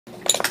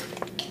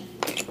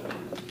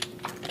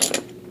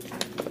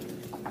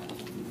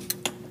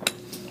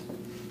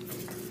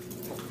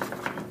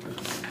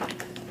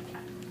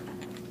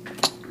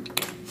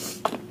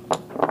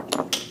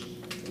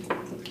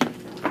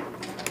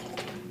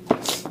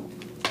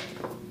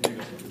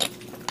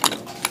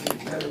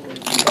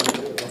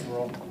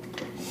Overall.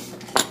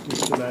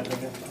 Used to that,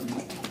 don't you?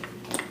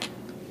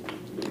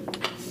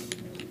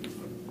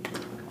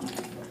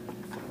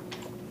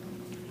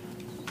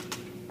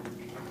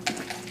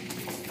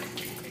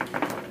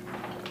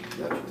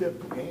 That's your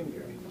typical game,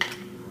 Gary.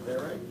 Is that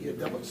right? You had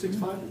double 6'5"?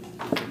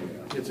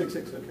 You had 6'6",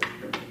 okay.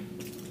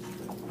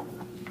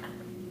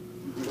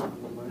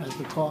 How's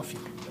the coffee?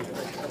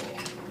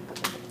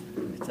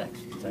 It's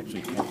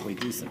actually halfway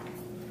decent.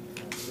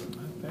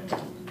 Not bad.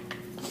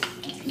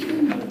 You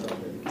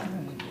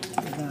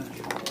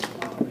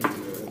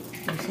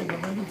said we're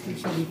ready? You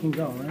said we can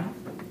go, right?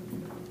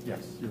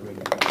 Yes, you're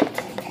ready.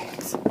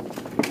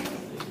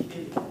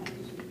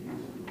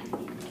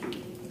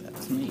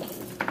 That's me.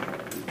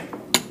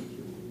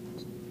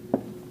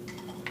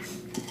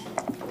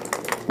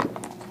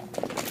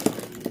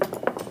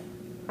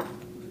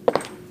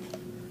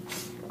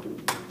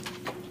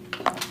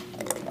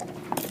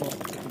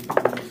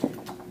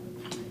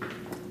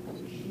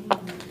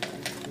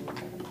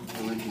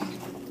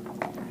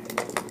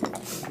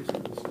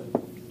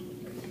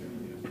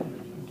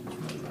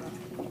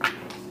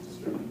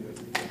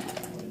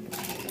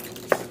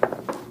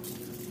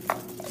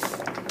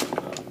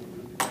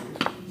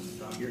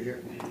 You're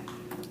here.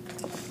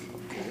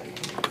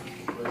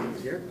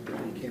 William's here.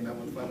 You came out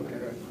with final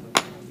pair.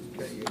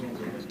 Okay, your hands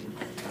are here.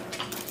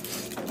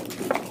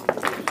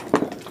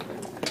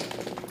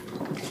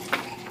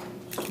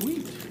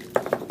 Sweet.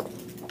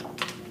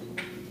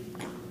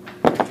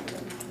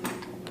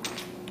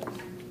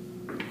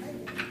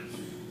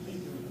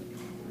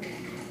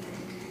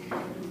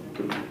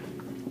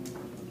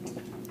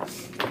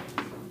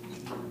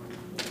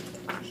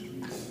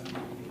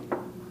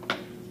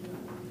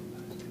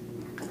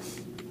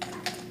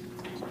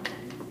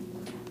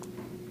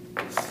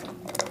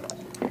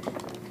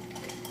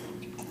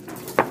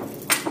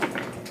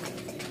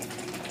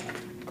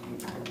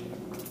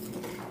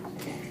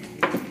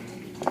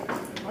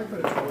 I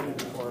could have told you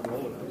before I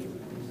rolled it.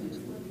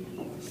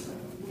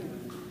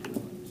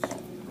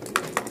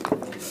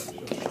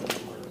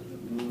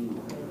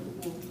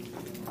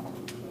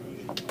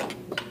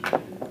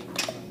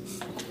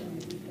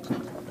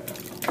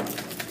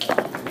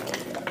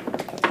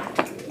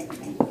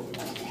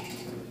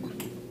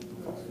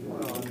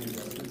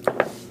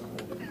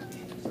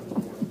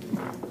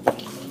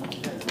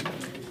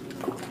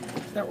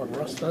 Is that what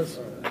Russ does?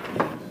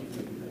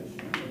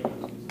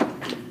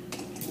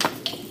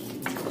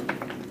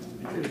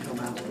 Here to come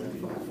out with that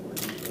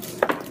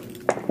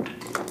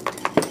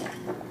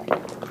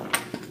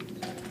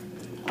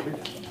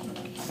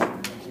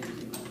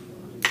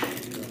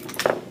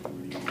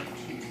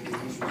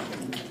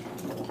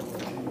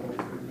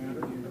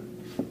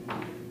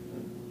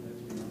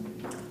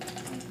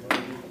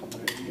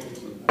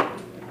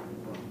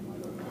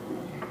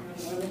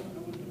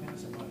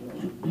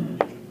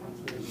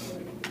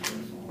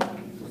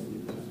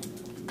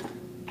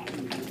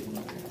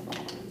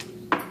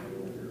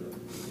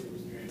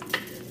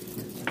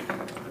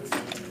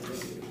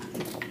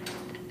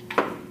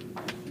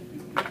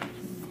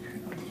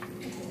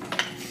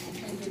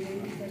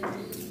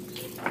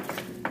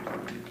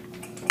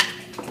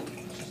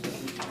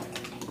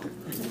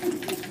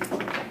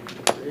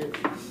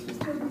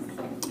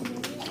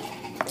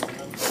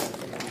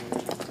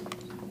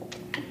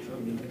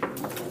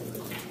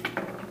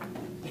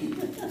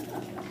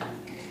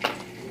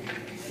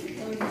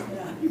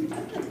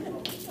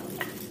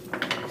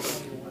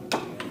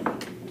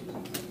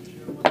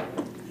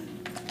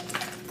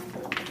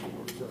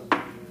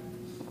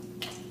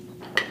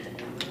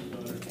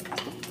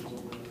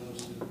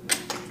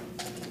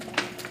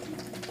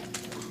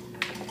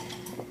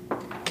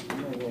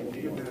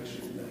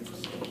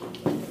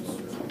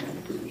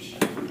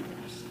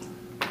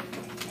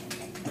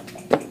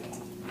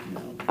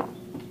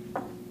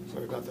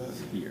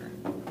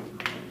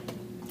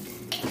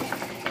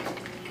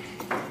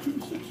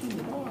 2-6 in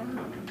the bar.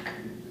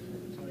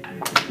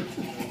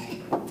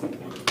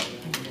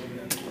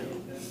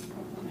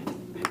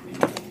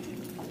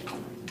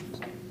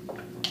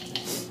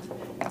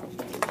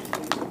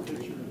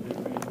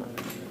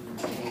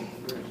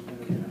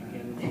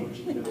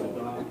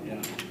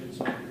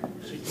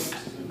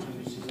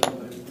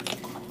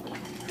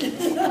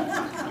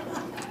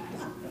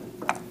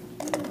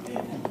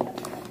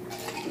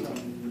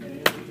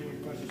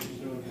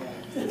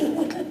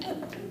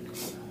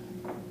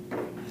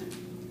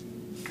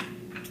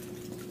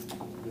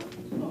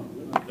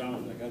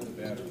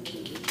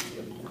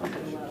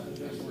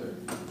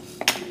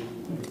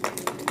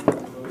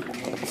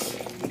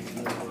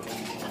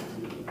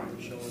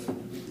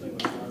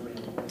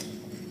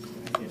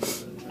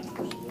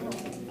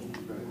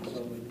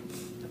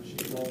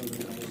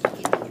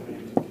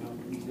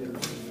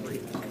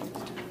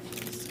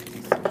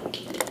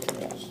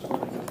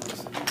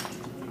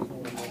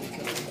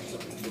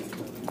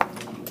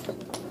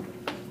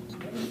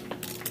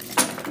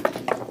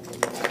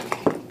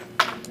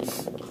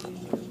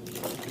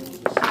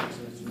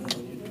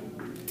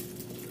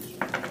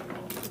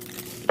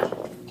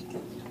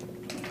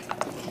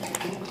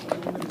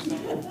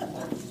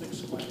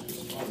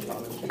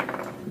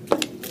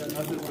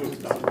 I'll just do a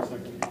stop for a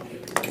second.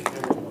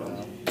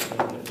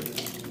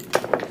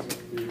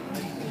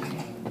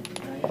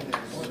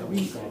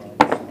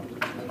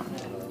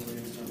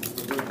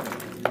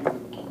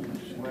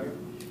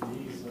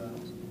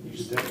 You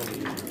should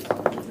definitely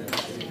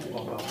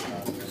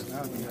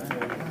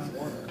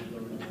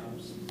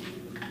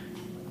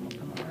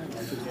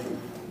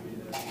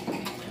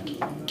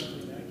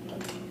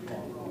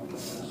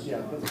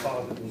yeah, that's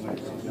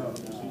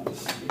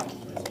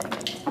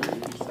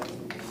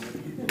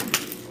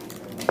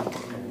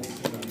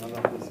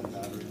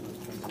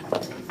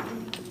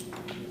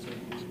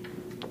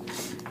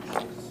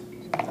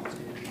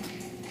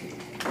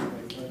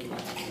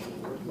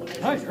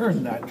I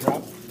earned that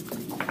drop.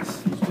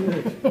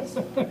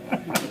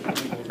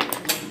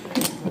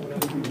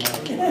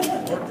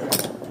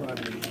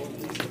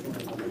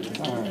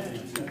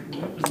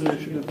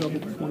 Position of double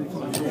 25.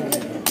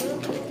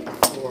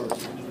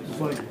 It's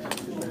like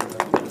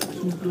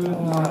too good.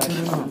 Not good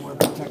enough. More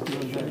protective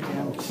as I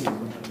can too.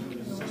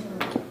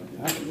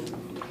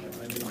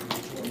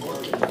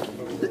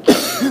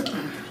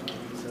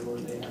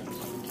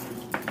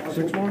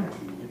 Six more?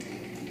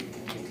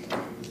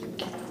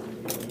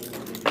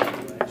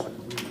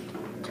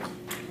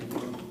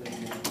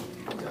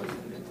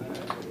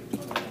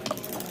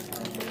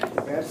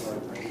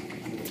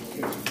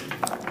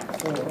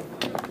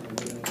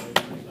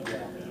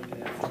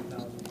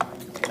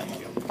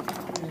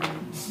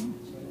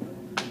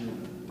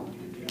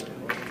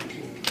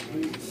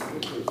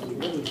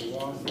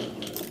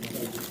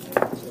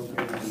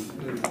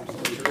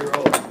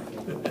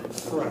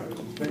 Correct.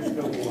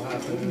 Basically what will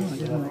happen is if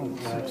you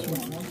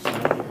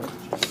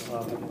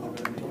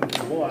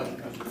want,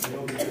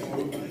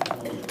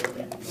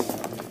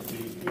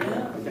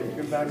 okay, you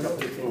can back up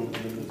the phone.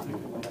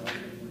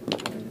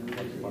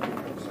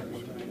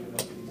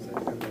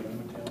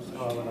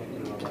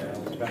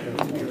 Back up.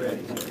 Be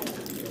ready.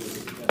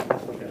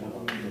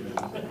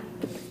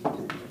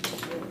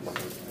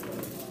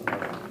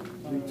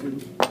 Me too.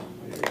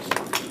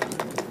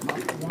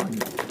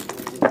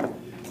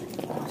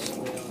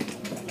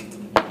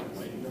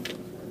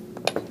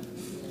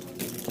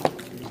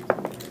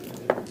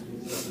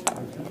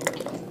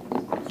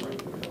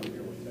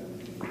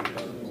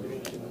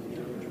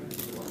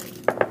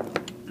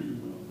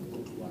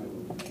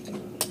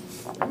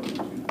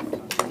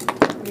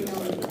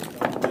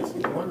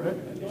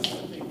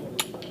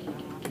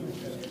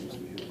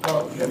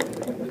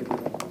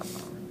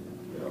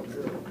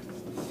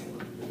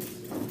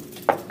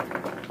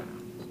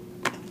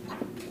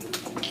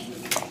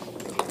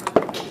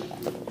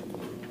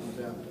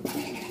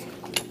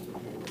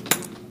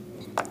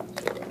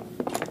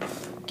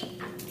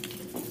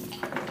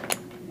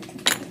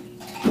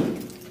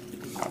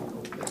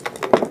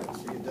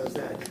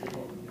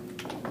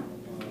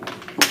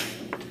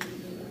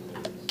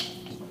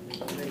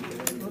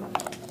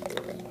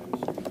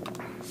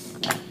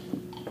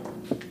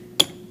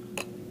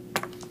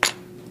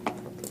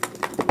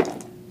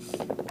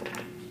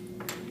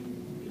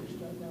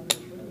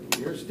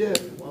 You're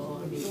stiff.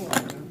 Well, I mean,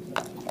 5,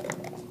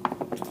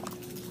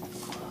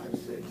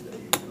 6, there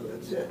you go.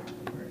 That's it.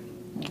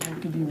 I'll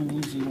give you an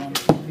easy one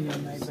for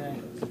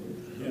BMAB.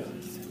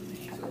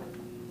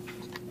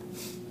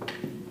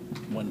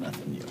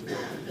 1-0 you.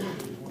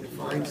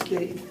 Fine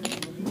state.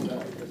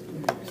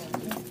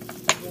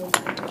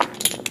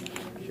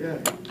 Sure.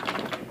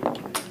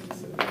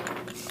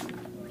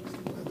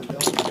 The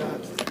double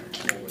shots.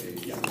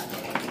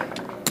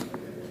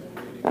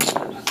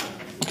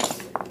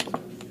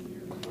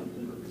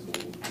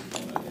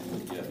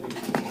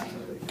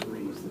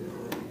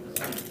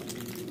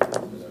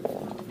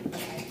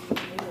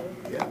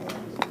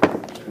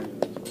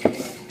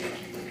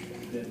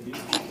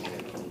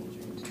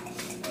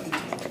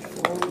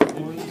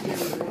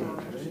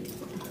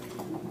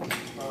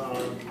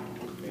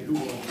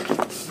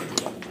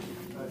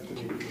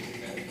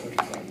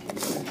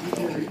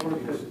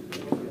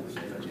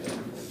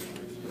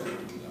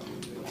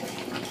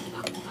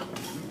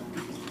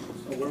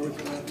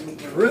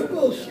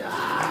 Triple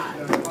shot.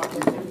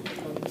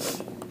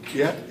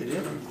 Yeah, it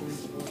is.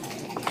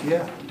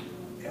 Yeah.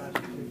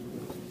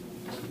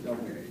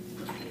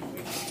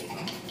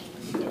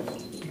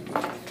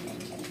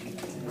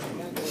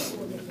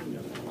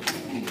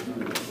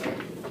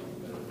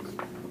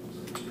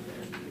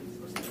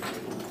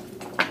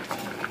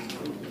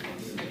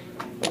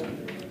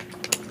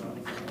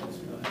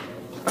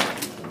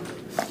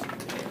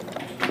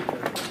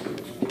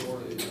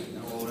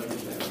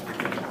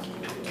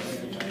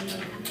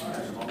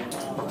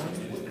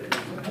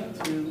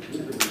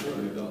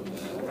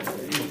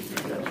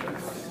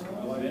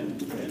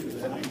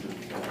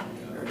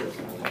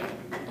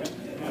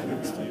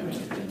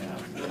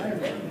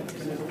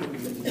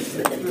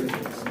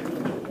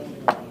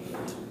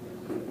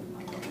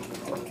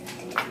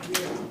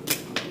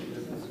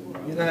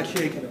 You're not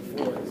shaking it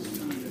for us.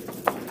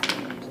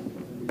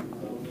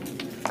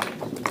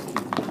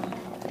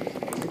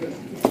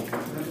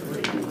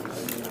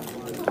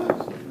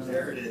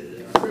 There it is.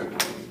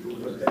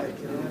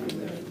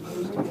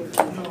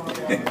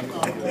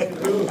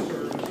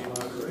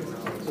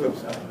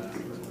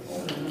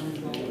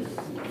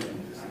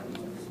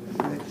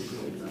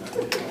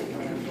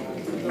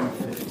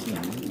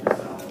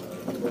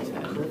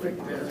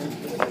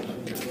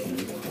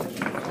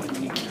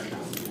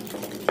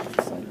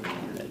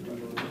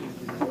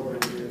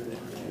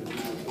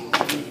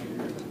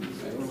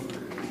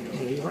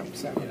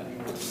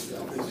 7.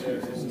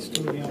 These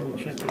two are the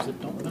only checkers that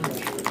don't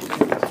match.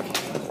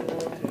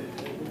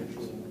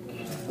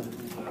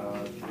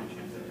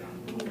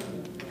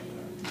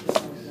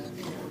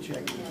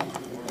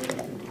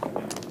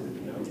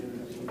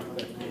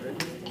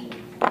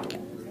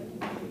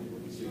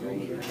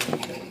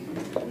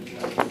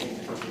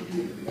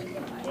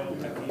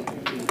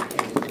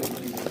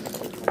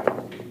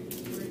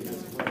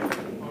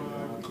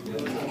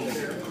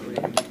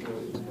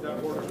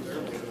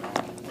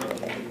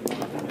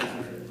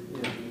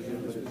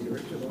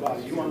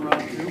 You want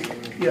round two?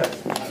 Yes.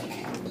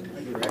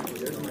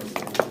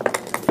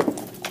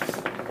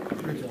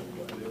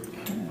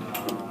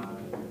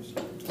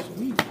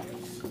 Sweet.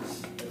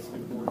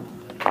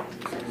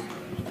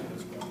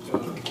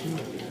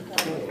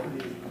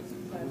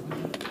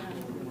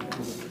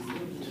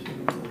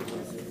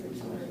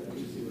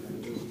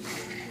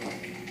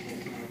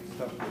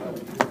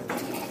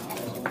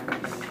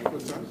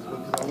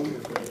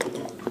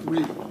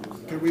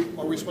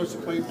 Are we supposed to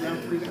play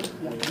round 3 now?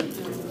 Yeah.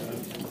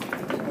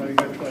 You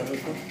guys play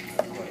this one?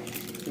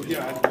 Well,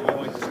 yeah, I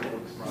like this one.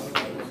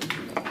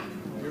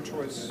 Your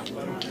choice. I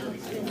don't care.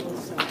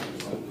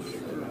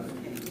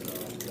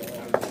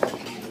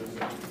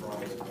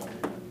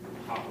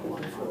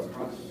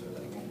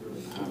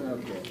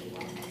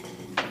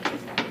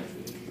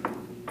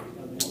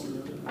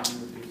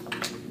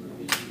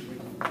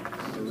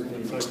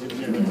 So it gives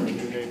you a new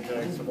name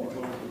tag, so we'll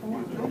go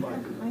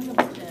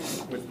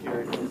with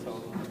Gary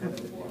himself.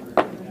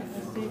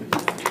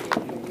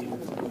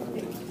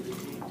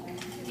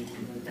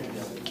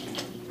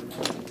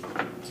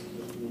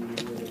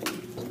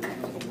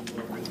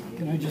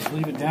 Can I just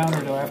leave it down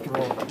or do I have to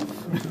roll?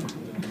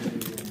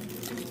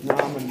 No,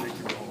 I'm gonna make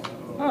you roll.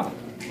 Oh,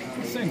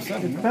 same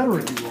setting. It's better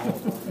if you roll.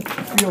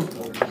 Feel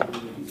good.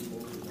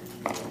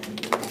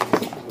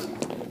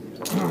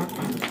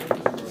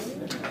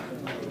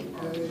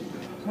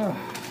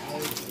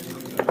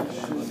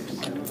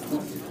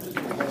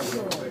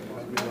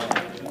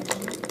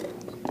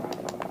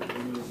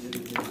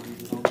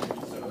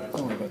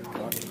 Don't worry about the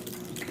clock.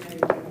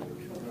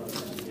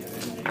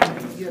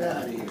 Get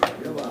out of here.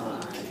 Come on.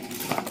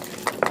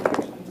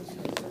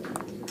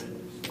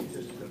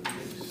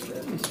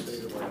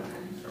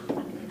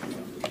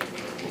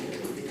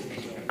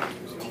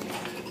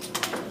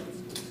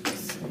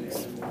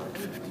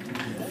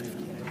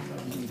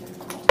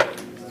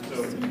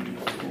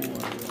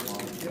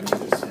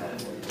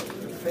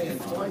 Paying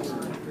twice.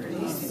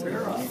 Easy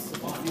bear up.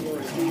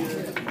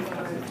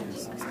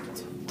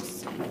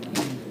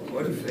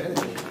 What a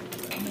finish.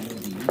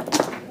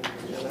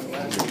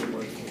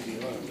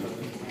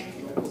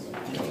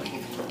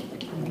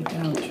 Get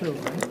down 2,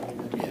 right?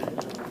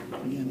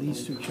 Yeah. Again, these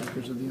two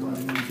checkers are the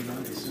only ones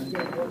about the same.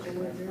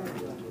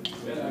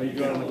 You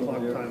got on the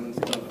clock time and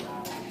stuff.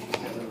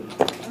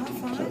 I'm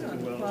fine on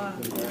the clock,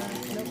 no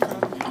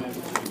problem.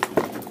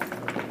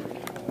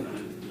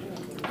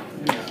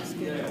 Just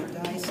get the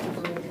dice to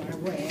roll my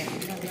way.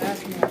 That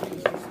last match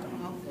was just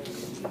awful.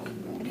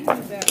 I didn't do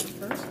that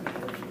first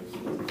match.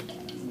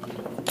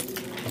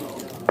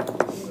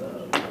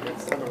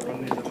 It's summer run,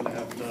 these are gonna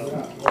have the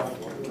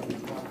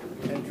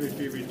entry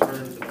fee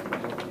returns.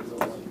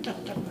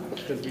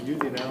 Because we do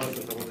the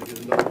analysis, I want to get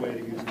another way to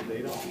use the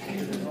data.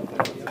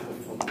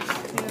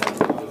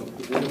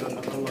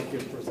 Unlucky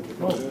person.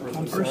 Oh,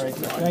 I'm sorry.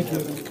 Thank you.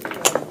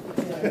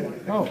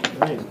 Oh,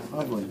 great.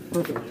 Lovely.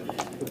 Perfect.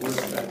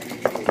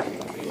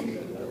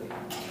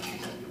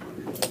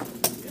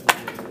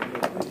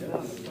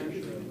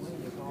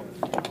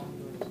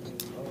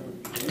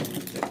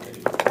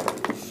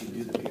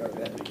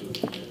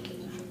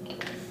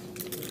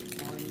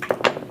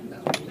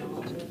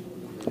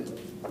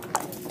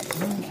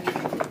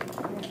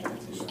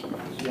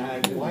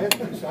 Why have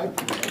you side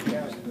I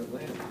cast in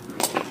Atlanta?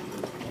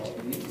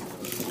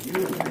 You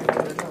were three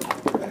hundred up.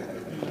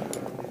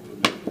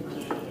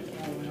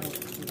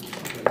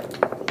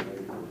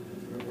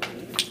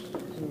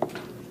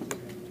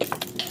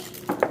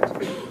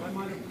 I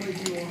might have played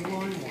you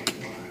online one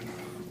time.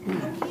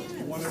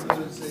 One of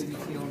those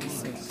ABC online.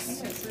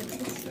 Yes, I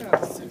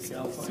think so.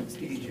 Alpha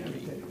DJ.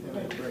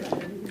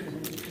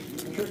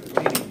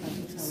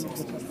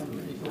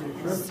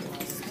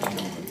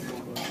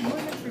 More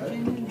than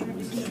Virginia and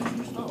Virginia.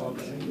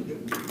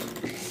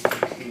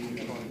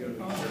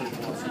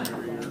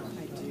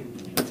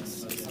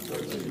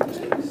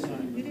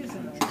 It is a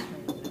nice one.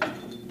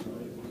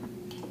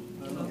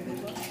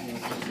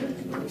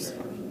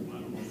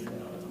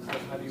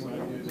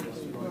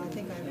 Well, I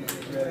think I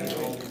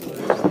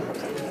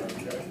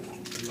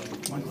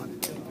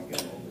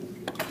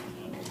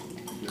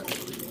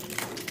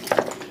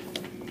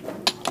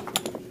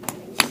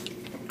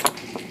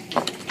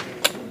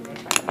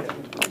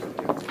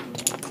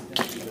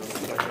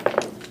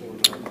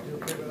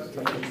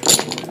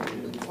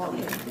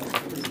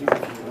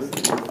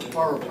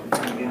Horrible.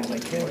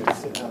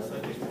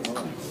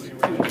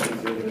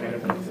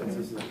 Since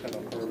this is kind of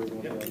horrible.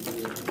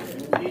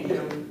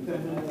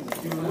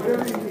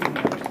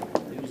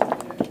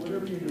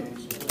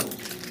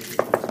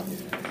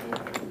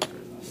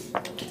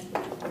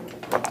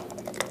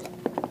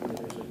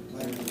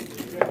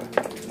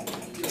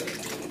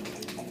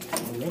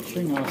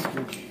 Watching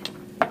ostrich.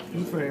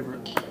 New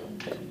favorite.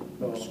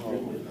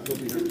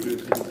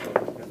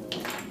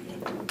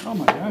 Oh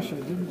my gosh, I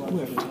didn't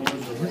lift. I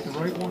hit the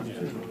right one,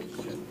 too.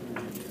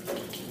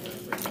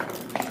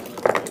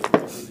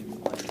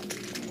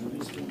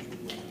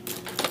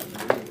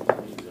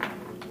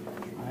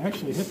 I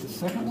actually hit the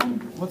second one?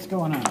 What's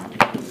going on?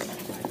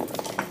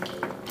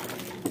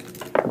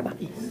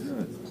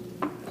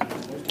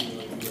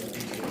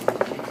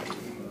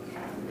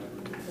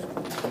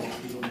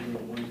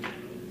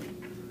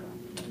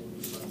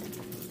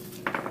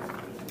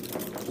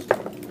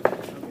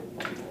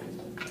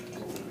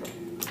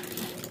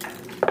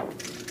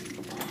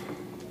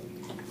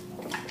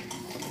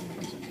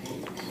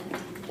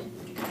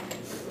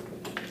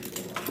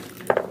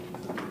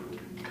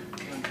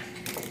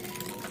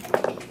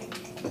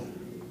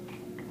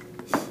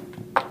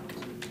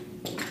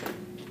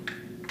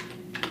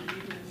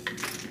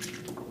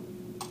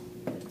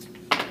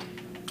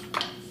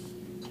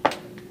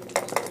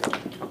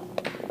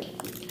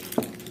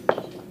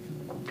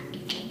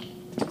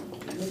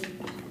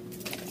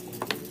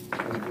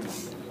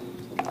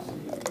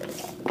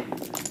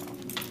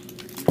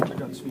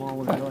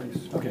 Smaller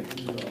dice. Okay.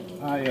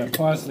 I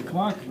paused the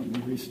clock. Let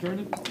me restart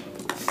it.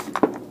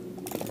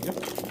 Yep.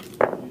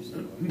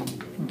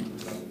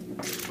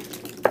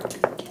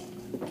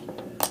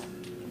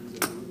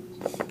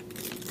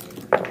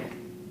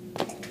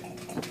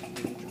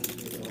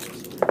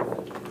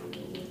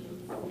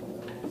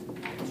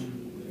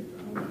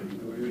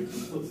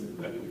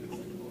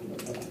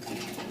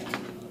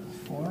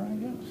 4, I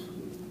guess.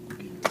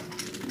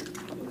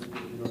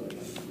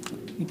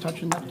 You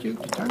touching that cue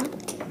to turn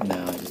it?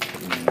 No, I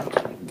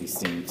just be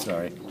seen.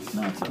 Sorry.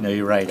 No, it's No,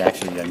 you're right.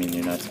 Actually, I mean,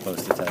 you're not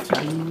supposed to touch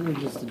it. You were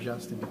just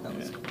adjusting it. That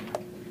was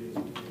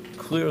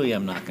Clearly,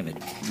 I'm not going to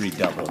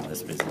redouble in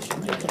this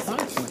position. the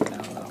thoughts went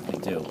down, though. I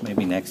do.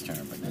 Maybe next turn,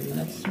 but not Maybe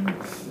today. next turn?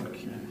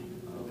 Okay.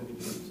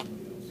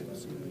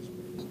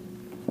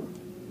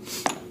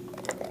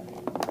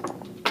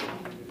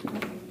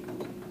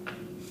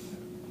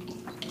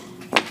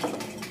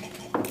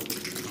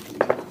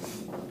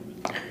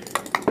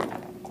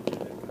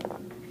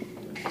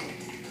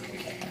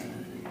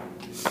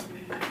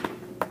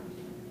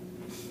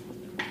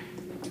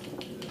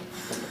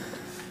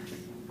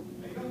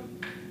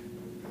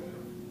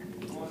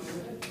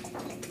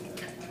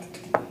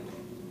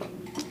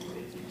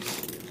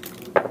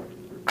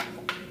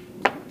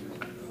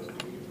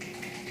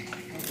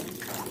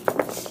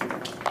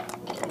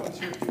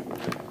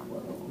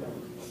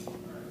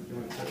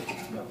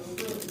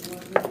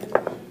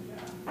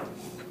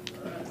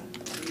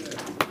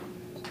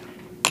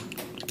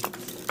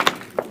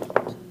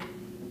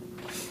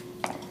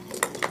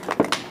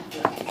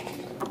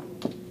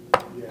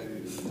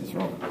 Let's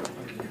roll.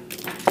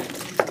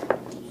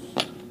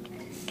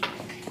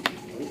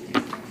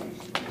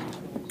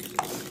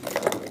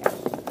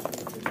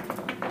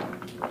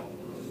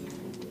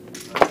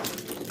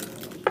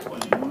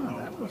 Oh,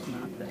 that was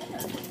not bad.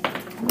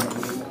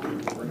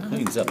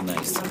 Cleans up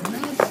nice.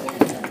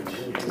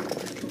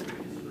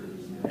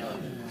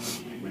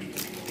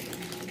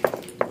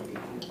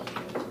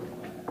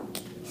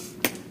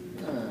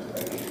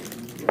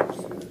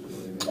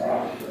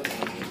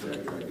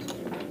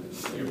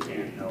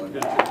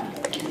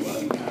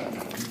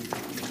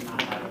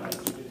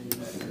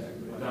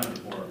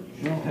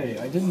 Well, hey,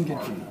 I didn't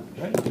get you,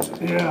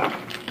 right? Yeah.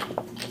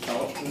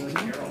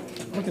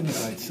 Look at the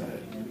right side.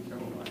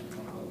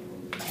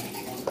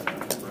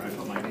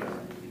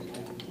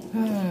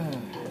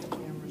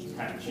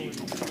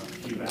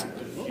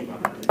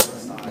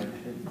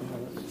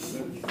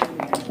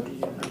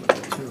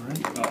 Two,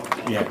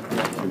 right? Yeah.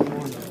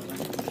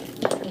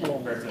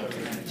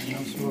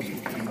 I'm supposed to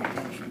pay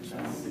attention, so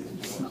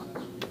it's not.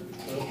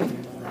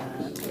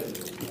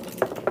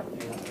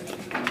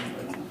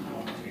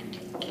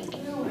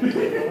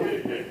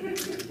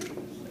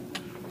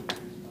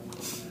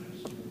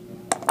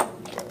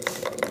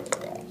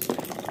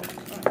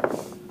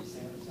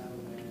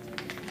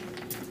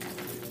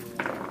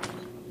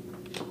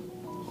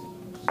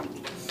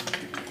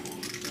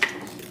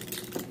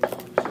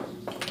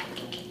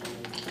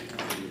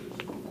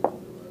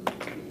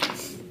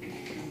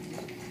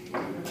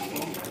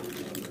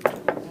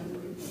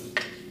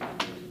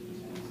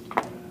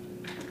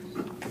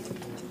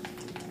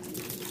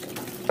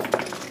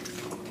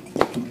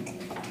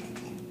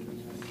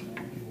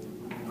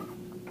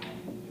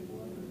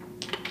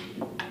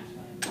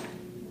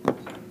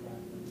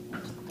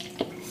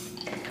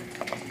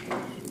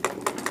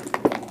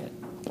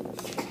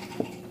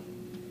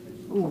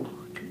 Ooh,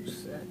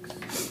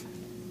 2-6.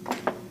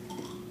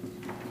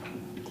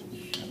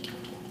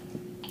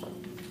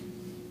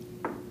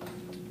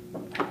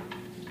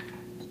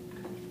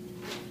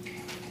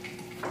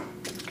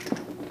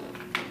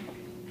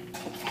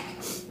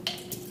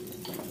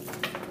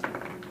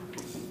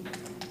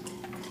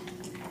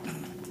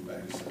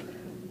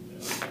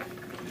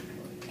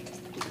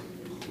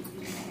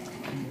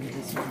 Maybe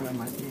this is where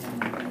my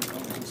BMAB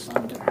goes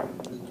under.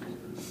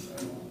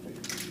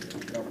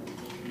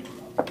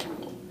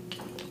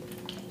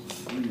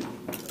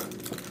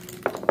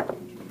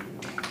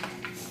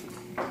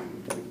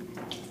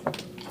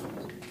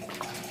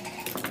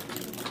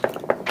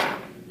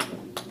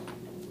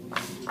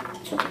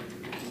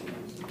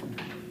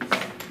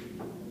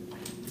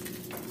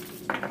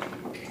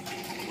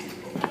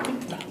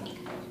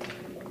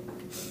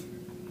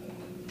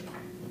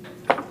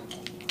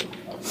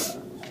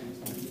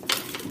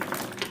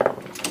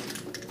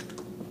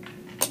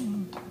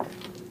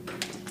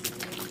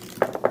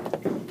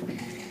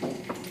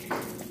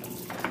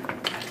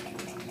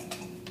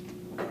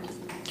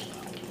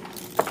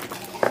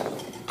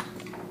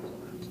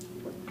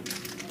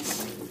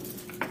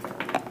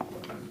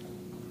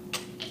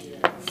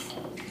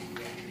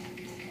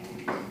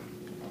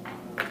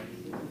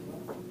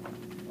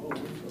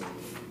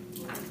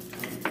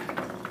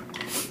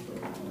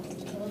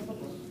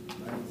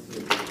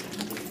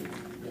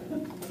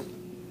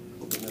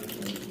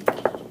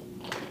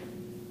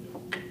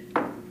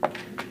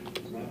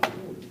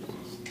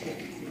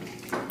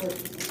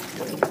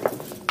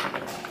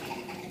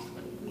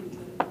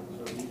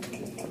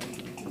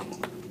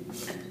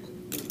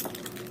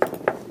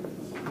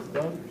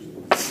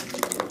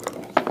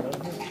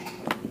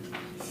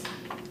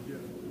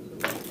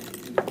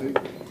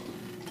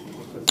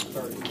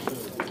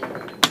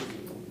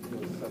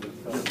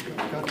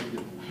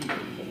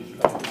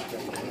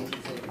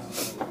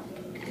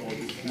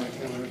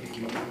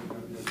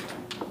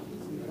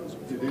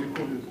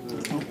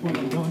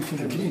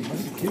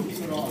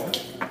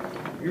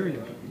 hear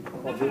you.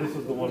 Oh, so this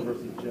is the one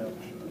versus Jeff.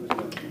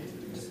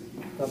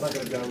 I'm not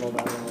gonna download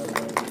that one right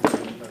away.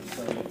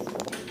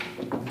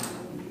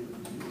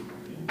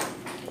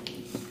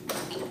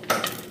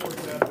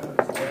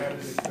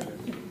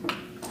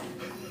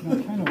 No,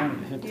 I kind of wanted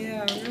to hit.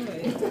 Yeah, really.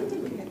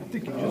 I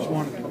think you just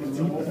wanted to leave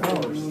the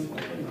powers.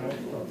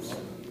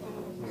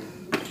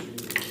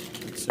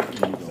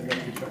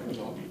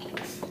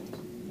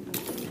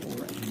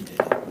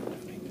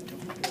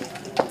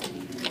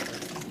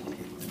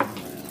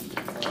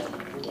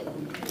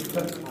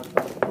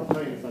 I'll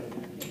tell you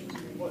something.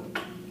 What?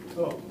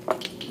 So,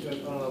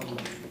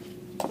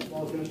 I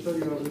was gonna show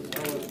you how it's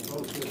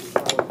posted,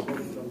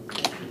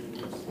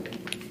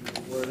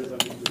 where it is on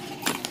YouTube.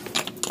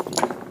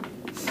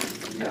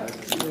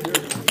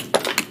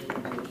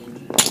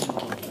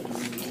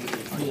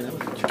 Oh, yeah, that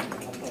was a check.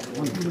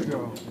 Here we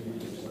go.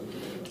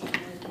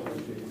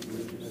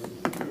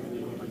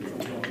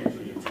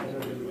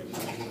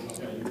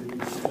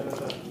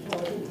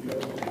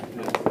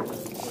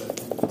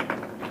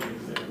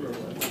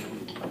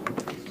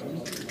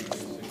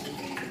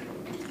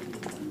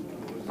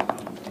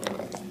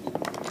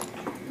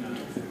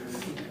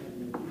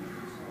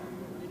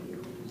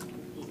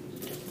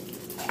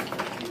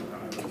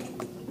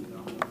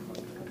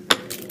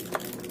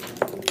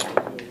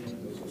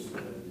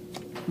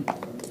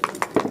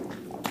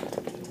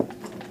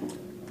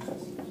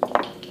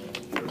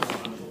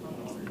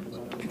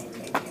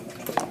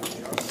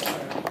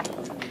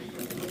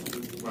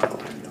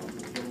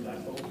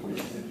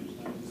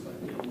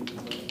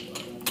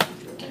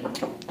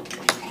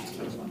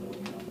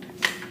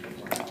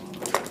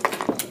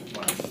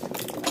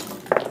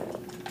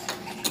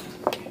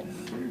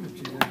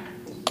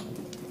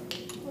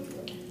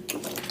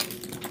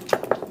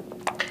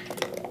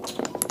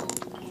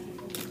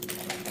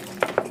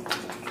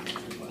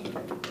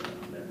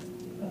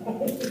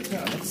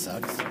 That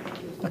sucks.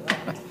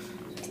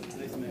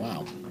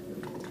 Wow.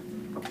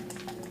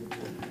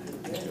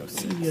 Go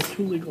see. See,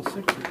 two legal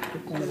sixes.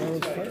 Pick one of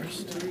those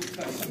first.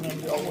 And then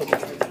go with it.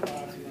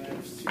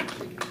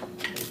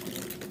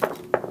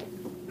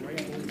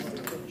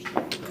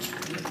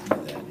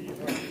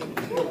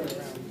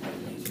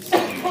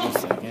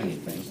 Looks like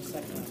anything.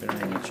 Better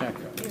than a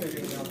checker.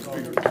 All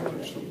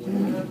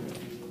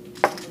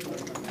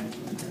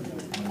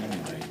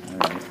right.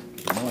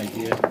 No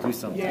idea. Do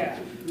something.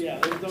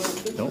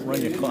 Don't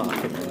run your clock.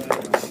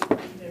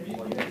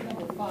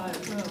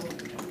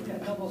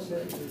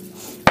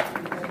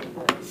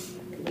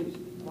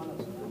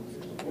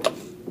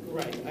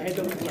 Right, I had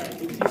to,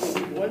 right, it was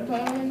either one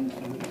pound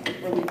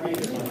or we made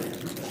it.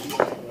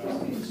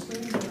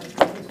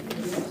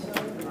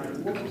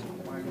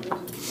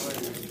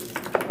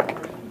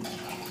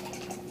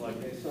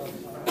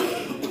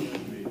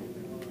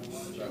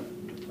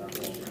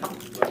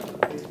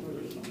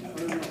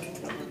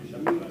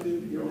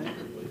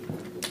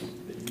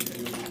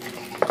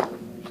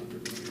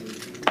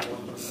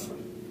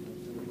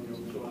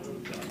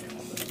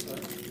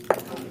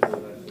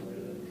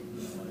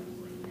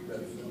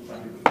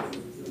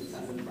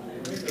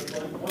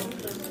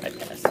 I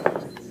guess.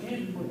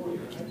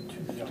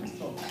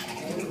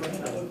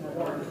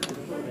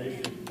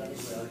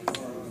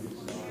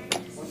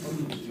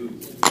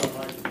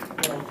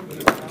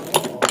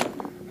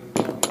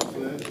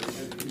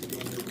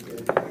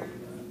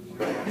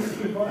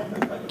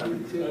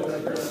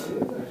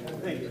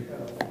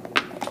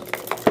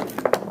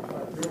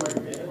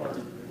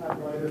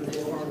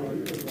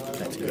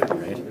 That's good,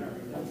 right?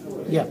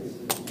 Yeah.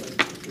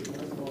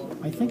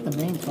 I think the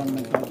main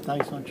tournament, the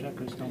dice on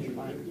checkers don't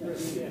buy.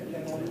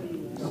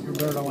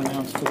 Roberto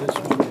announced for this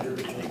one.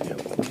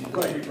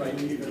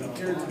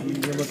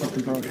 You look at the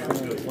brochure,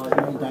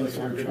 no dice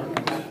on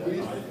checkers.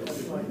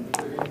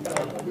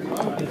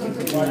 This is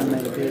the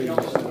BMAB.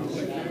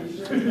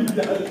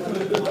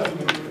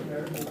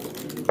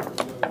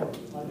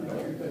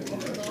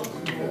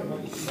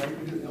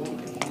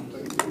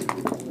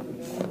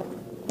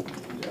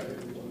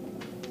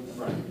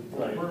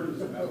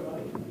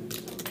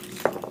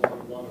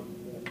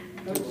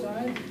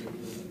 Outside?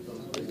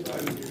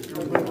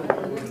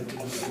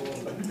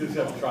 Just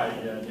have to try it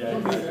again, yeah.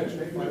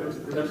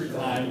 Every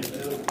time.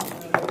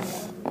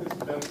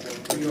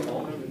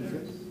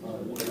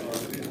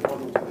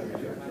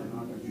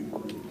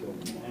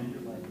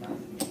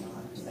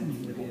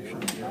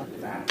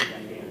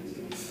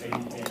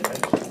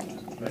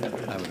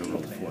 I would have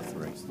rolled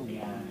 4-3.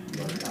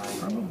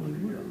 Probably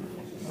will.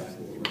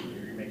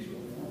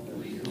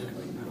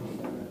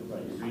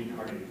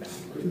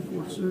 2,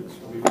 4, 6.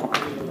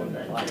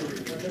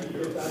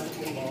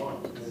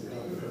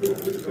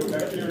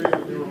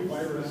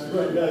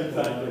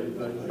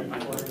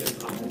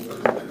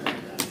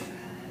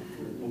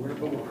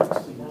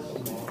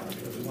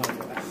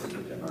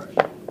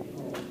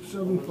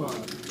 Seven, 5.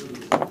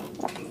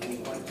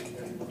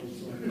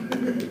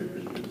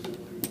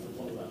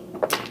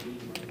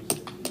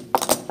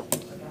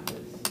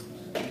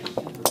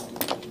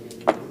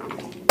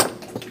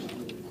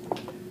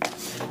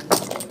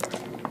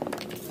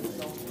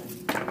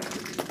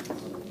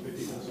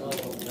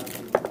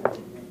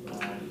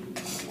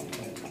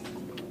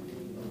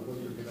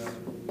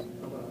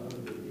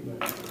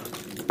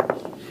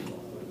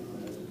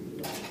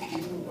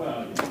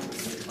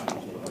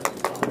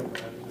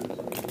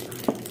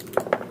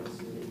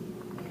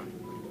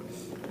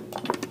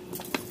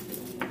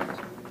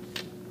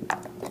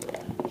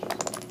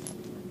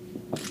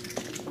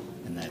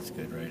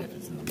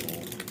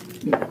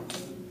 It's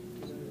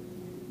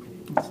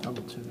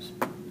double twos.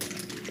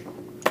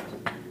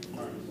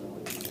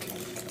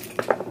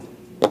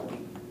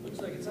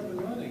 Looks like it's up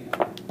and running.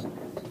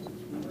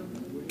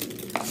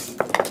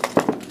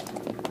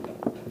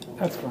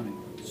 That's funny.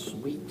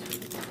 Sweet.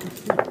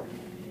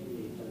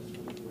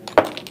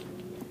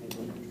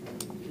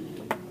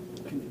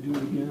 Can you do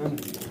it again?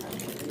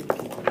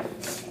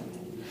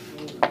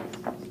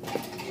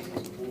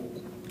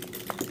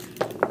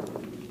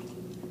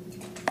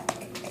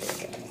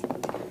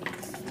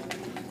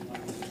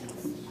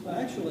 Well,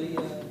 actually,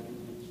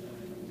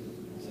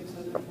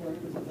 600,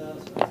 400,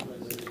 1,000.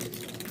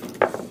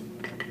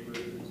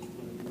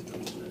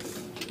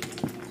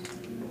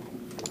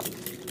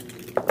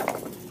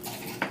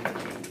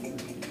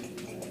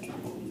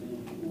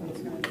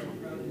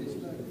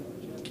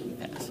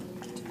 Pass.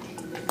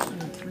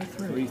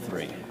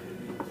 3-3.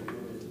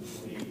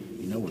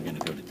 You know we're gonna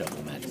go to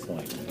double match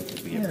point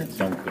if we ever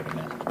don't go to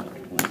match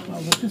point. Well,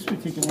 with this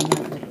particular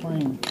map, we're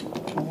playing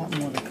a lot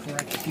more the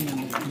correct team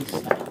than this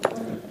style.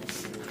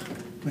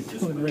 We're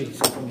doing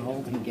races and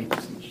holding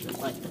games and shit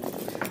like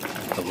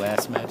that. The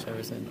last match I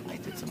was in, I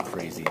did some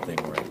crazy thing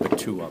where I put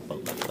 2 up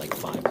at like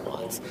 5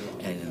 watts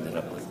and ended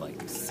up with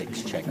like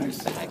 6 checkers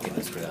back in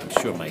this. I'm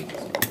sure my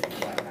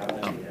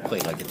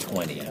played like a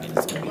 20. I mean,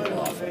 it's gonna be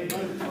awful.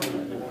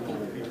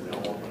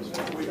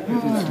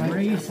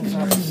 Races.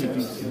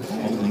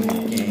 Holding the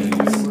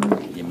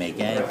games, you make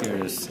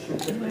anchors.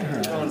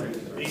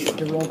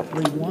 They're all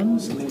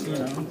 3-1s, you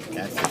know.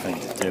 That's the thing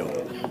to do.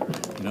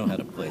 You know how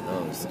to play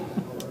those.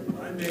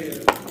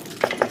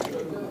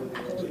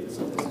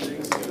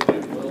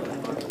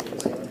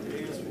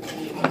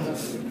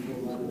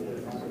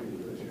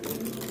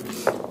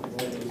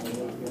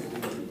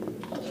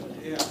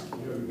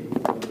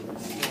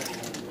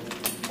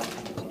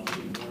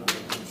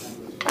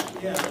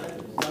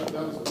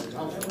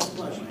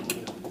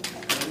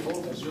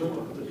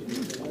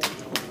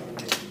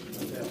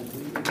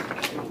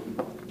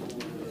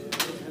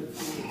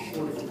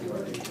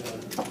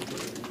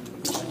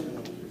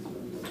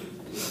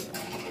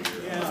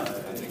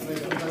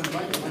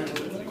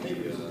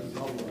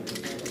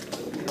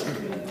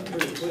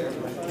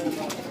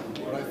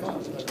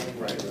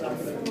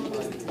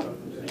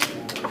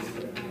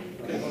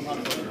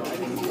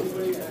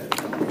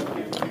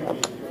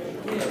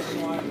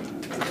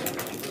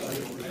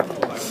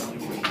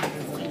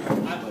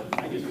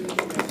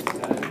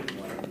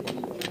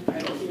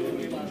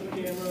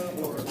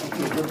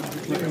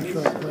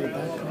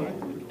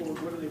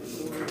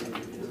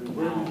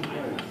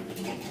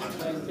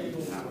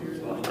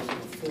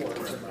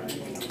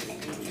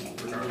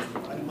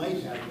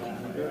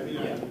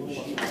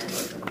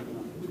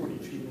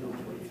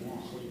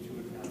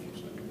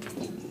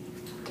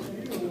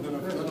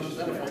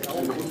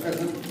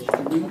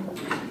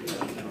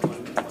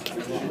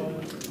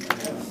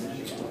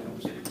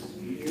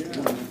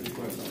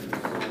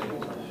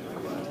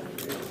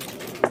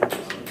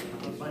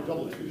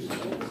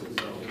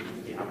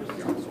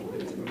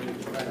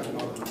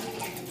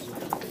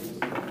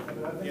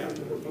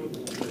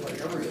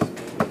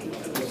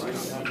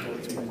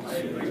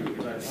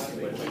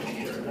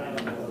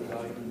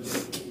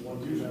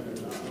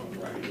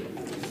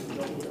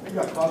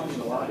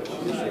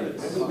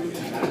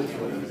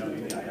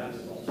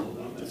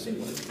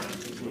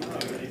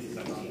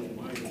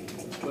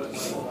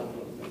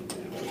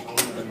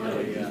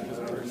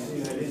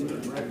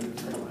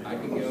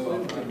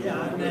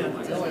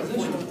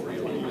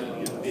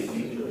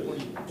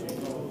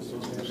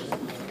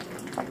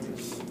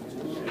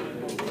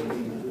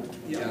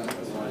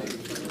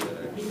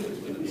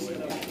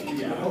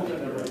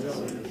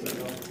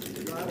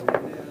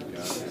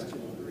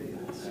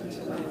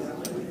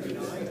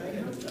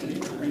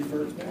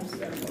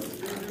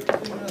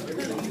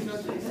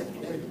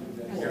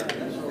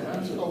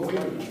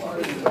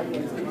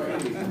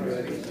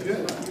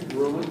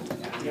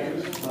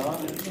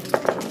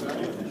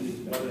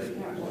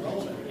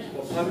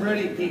 I'm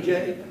ready,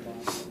 PJ.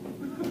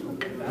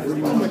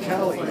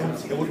 McCallie.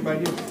 What about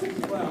you?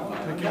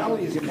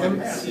 McCallie is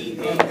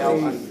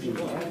M-C-A-L-I.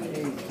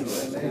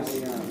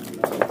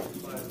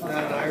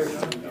 Not an Irish.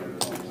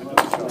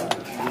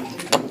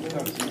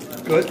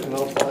 Good, and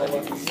I'll follow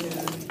up.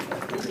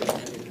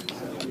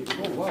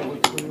 Oh, wow,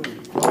 what's going on?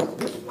 Well,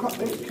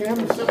 this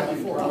camera said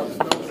before.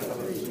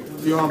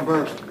 You're on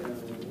burst.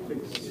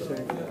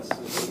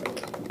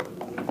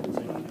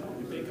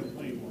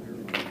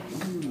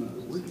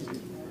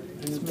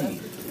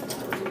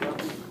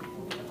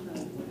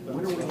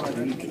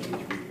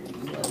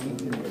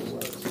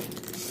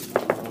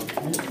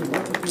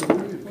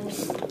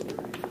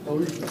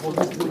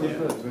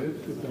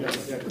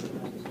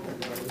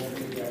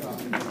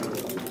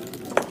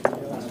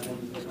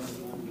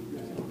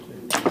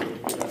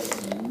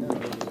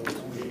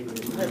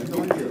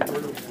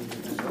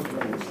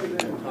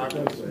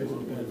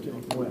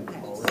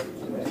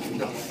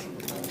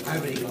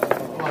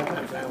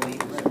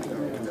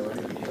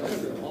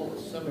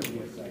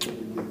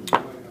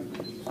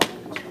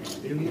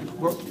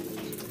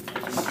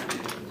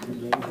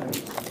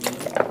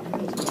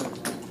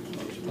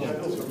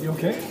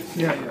 Okay?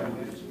 Yeah.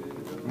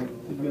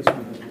 We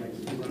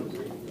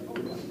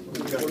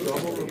got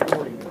double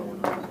reporting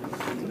going on.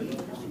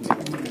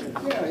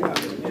 Yeah,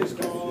 just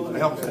it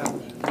helps out.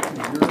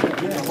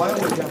 Yeah, well, I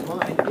always got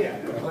mine. Yeah.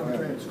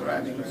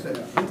 Untranscribed, you said.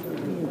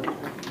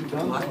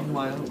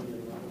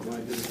 I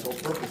did it so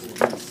purposely,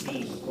 to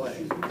see the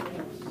play.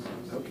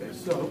 Okay,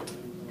 so.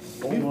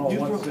 Hold on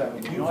one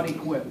second. Not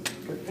equipped.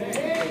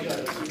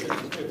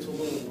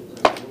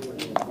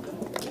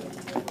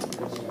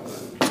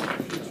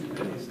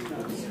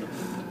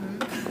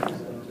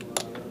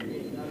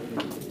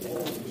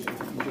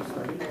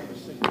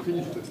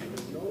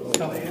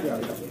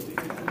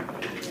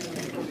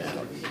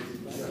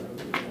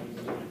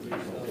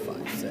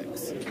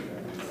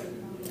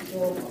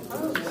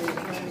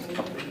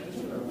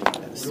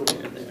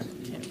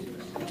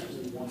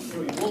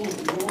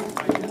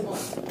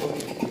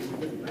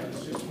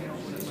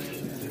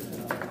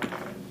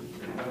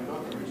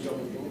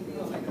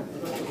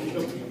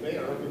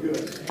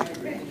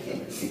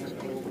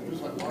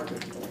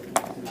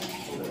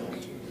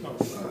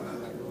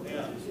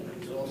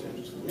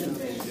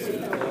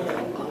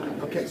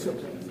 Okay, so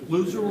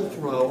loser will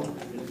throw.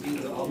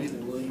 I'll be the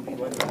will you be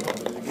like that?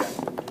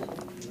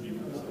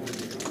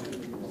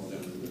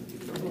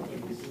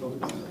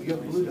 You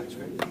got blue dice,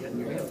 right? You got in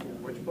your hand.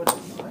 Where'd you put it? I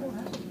don't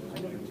have it. I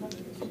know you're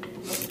touching it.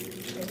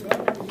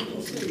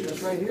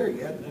 That's right here.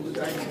 You had the blue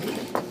dice in your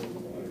hand.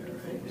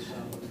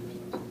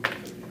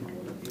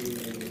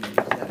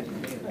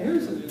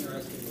 Here's an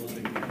interesting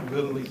one.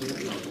 Literally,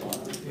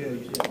 yeah.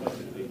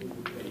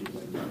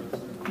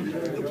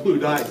 The blue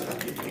dice.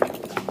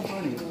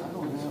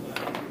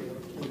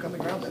 Look on the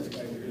ground, that's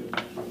good.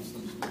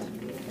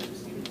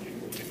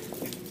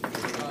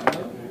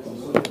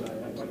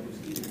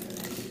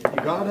 You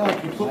got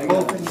up, you put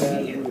both in your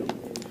hand.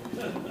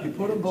 You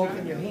put them both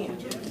in your hand.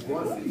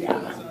 No,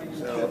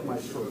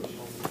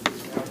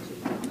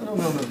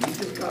 you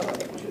just got up.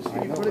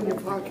 You put it in your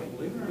pocket.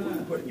 You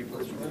put it in your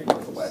pocket.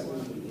 Walk away.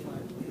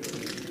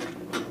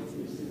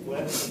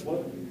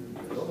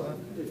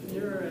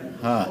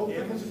 Huh.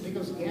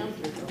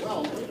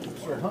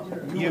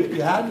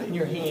 You had it in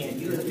your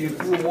hand. You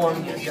threw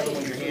one, the other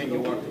one in your hand, you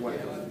walked away.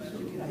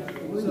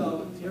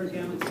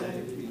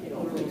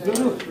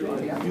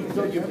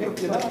 So you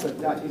picked it up, but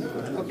that is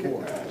okay.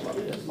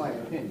 That's my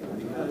opinion.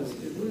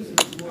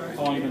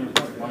 How long are you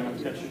going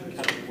to catch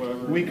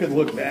whatever? We could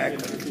look back.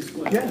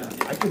 Yeah,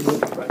 I could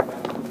look back.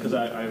 Because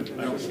I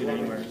don't see it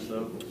anywhere,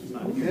 so it's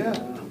not here.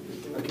 Yeah.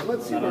 Okay,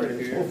 let's see where it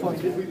is. We'll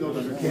find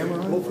it. Camera,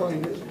 we'll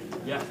find it.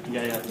 Yeah.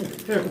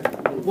 Here,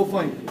 we'll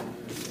find it.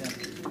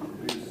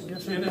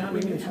 Yes, I have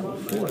a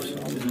force.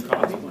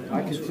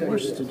 I can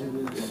force To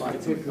do this. if I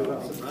pick it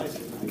up.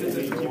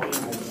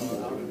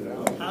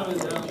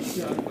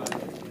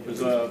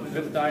 There's a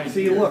fifth die.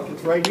 See, look,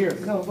 it's right here.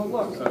 No, but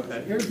look,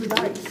 Okay. here's the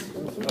dice.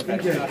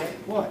 Okay.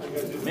 What?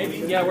 Maybe,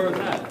 yeah, where was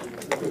that?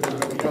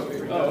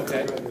 Oh,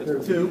 okay.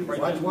 Two.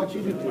 Watch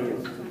you do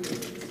two.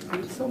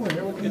 It's somewhere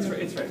here. It's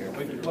right here.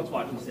 Wait, let's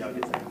watch and see how it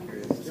gets. I'm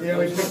curious. See how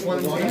he picked one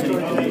in his hand?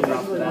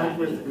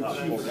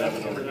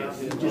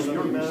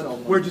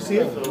 Where'd you see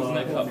it? It was in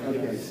that cup.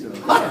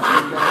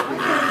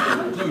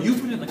 No, you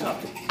put it in the cup.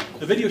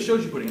 The video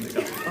shows you putting it in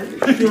the cup.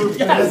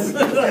 Yes!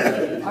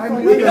 I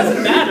mean, It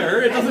doesn't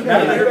matter. It doesn't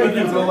matter. But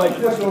You go like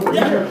this over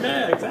here.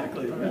 yeah,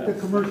 exactly. The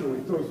commercial,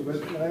 he throws the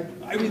red flag.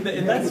 I mean,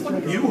 that's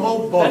what You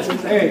hold both. That's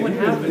exactly what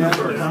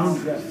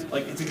happens.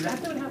 Like, it's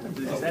exactly what happens.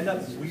 They just end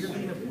up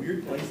weirdly in a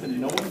weird place and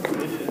no one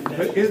did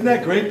it. Isn't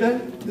that great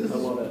then? I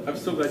love it. I'm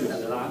so glad you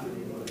had that on.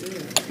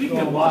 Speaking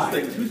of lost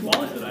things, whose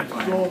wallet did I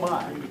find? So am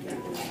I.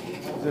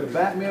 Is it a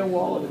Batman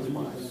wallet? It's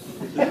mine.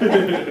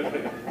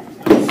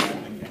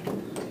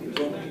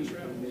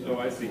 Oh,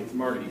 I see. It's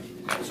Marty.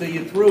 So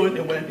you threw it and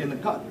it went in the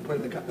cup. Put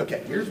it in the cup.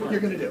 Okay, here's what you're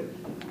gonna do.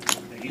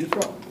 You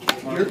throw.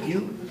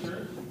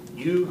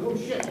 You will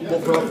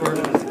throw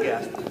first as a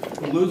guest.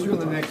 The loser in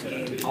the next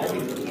game. I'll be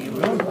the game.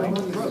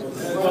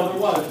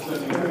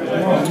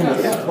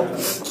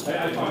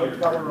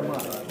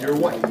 You're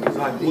white, because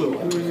I'm blue.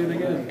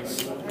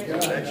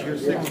 That's your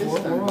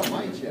 6-4. We're on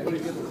my check. What do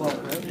you get the clock,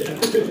 man?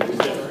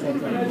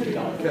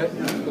 Okay.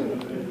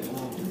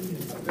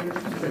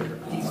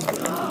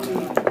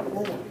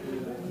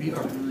 We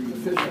are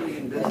officially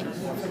in business.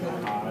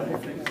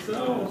 So,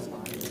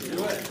 do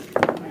it.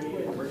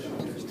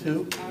 There's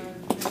two.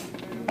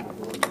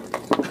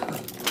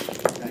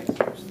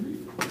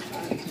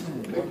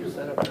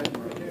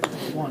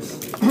 One.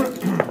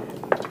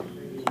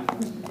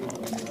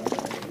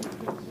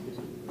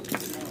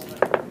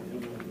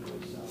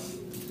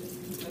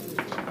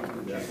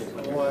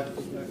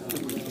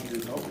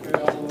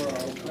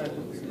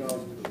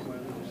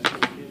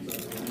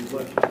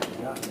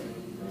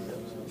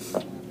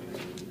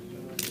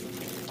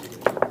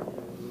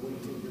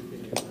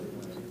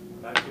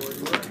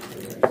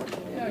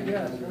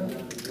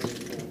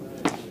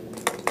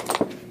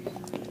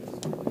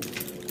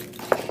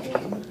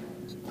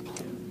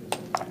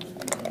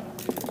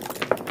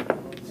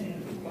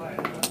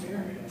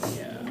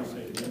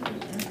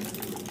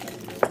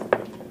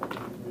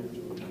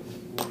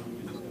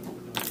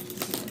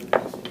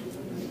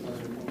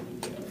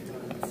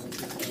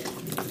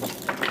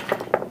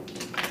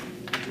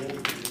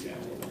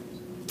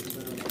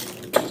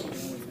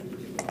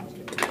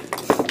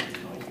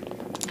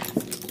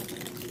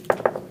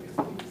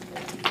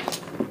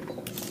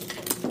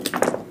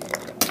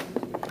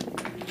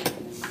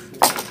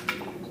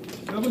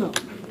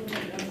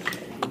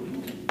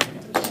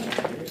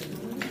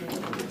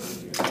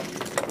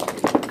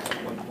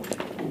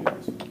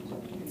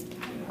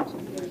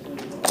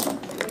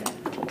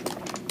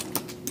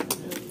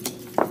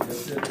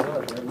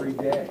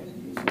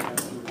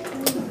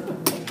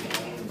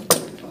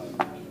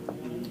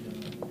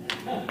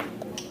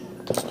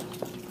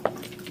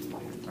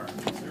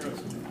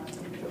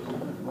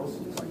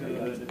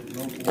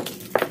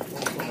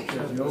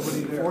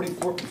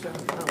 44%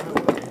 of town highway.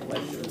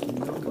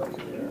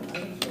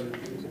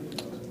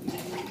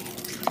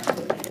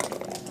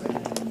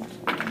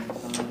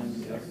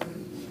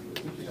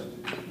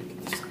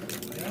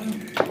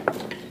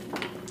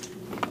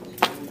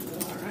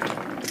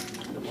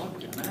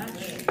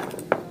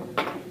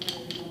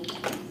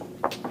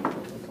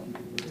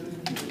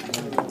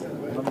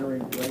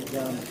 Wandering right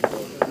down.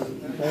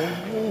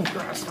 Oh,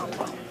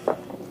 grasshopper.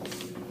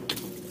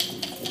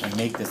 If I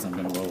make this, I'm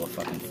gonna roll a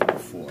fucking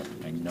 4-4.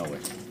 I know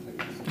it.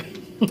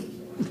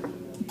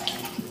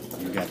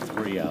 You got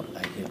 3 up.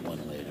 I hit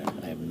 1 later.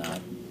 I am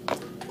not.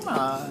 Come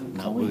on,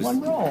 Not only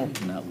losing. one roll.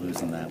 Not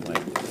losing that way.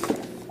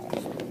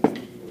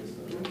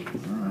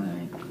 All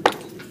right.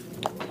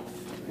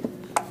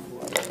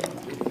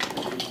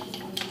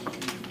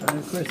 And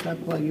of course, that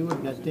play you would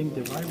have got dinged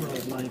if I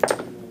rolled my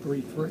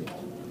 3-3.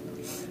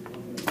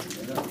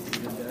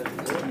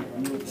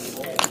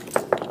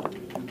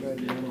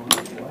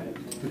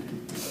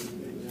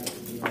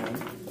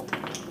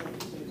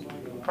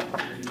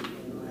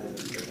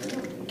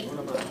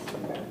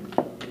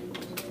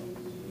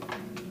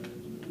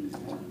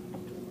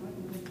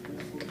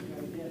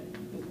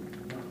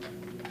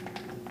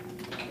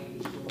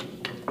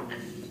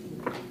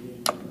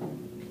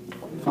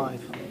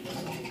 Five.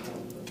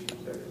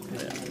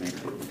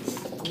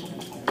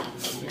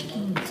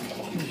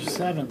 You're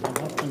 7th. I'm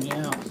helping you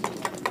out.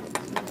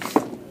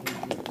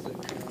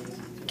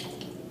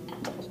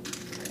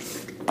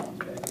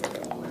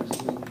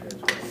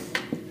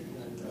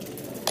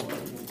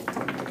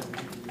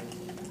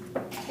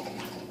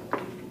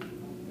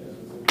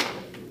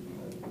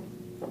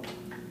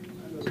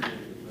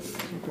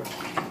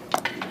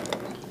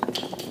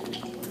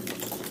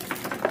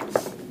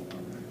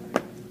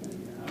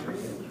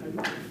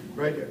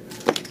 Right here.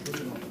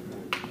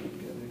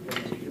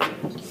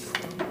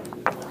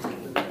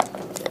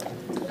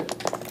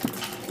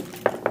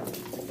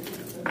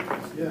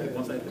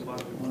 Once I hit the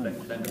bottom, then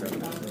the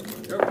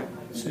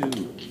rest. 2,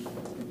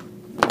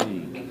 3,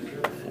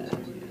 4.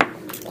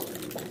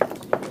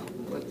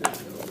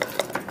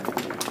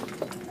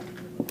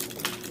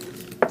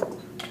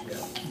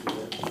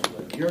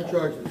 You're in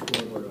charge of the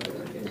scoreboard. I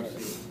can't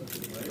see.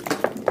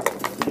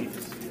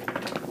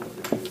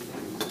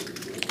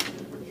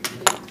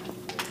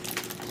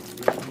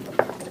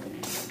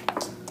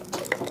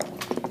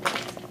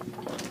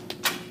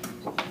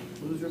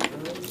 Who's your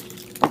friend?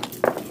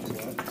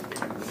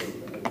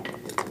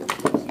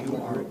 You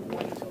are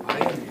white. I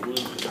am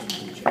blue.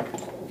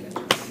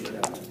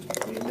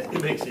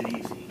 It makes it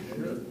easy.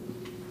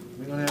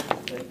 We don't have to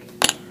think.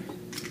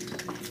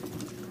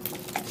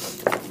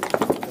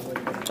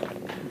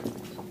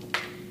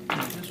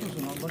 This was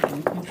not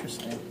looking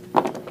interesting.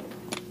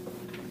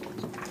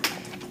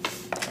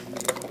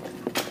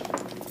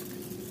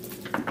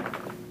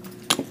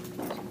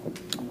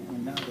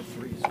 And now the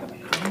 3 is going to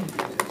come.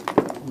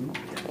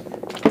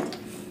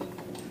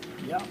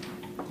 Yep.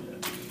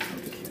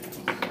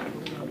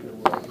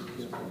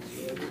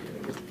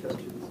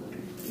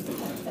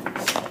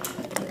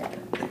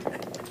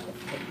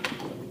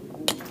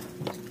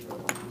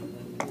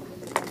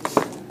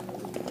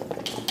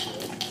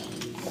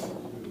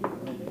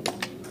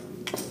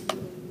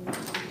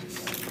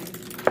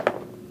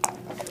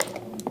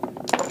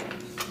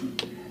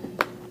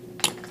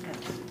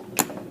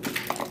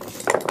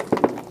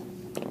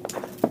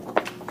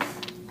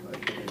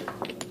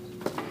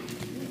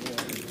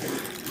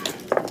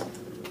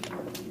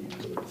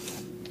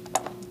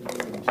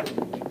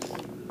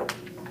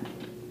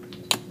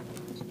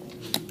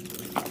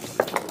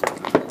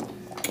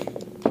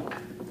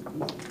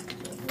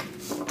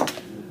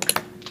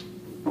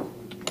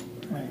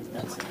 Right,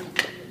 that's it.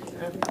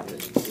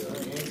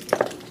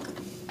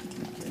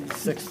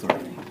 6-3.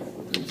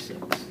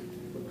 3-6.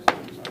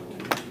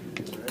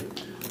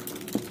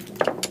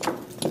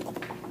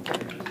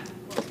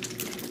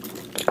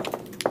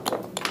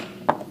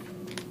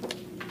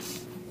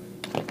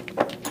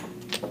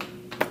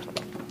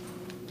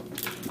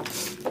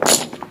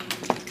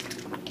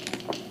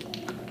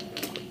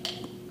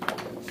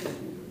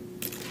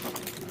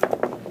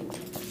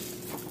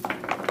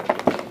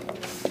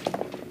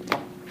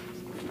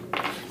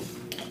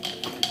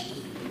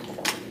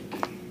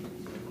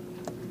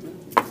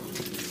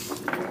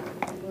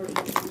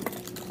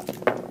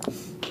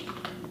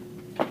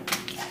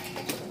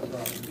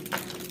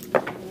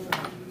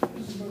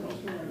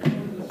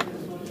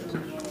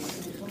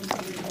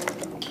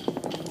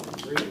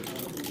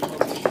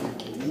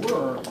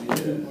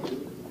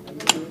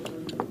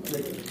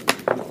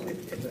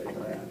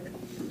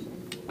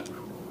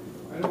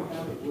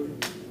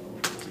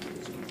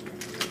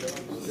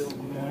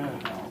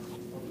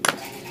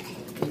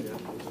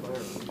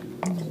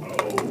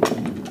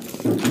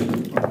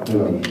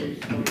 Hello.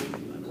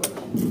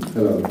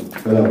 Hello.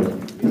 Hello.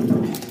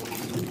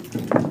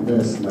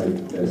 Yes, Mike.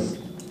 Yes.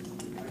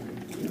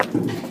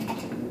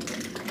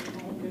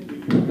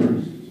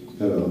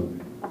 Hello.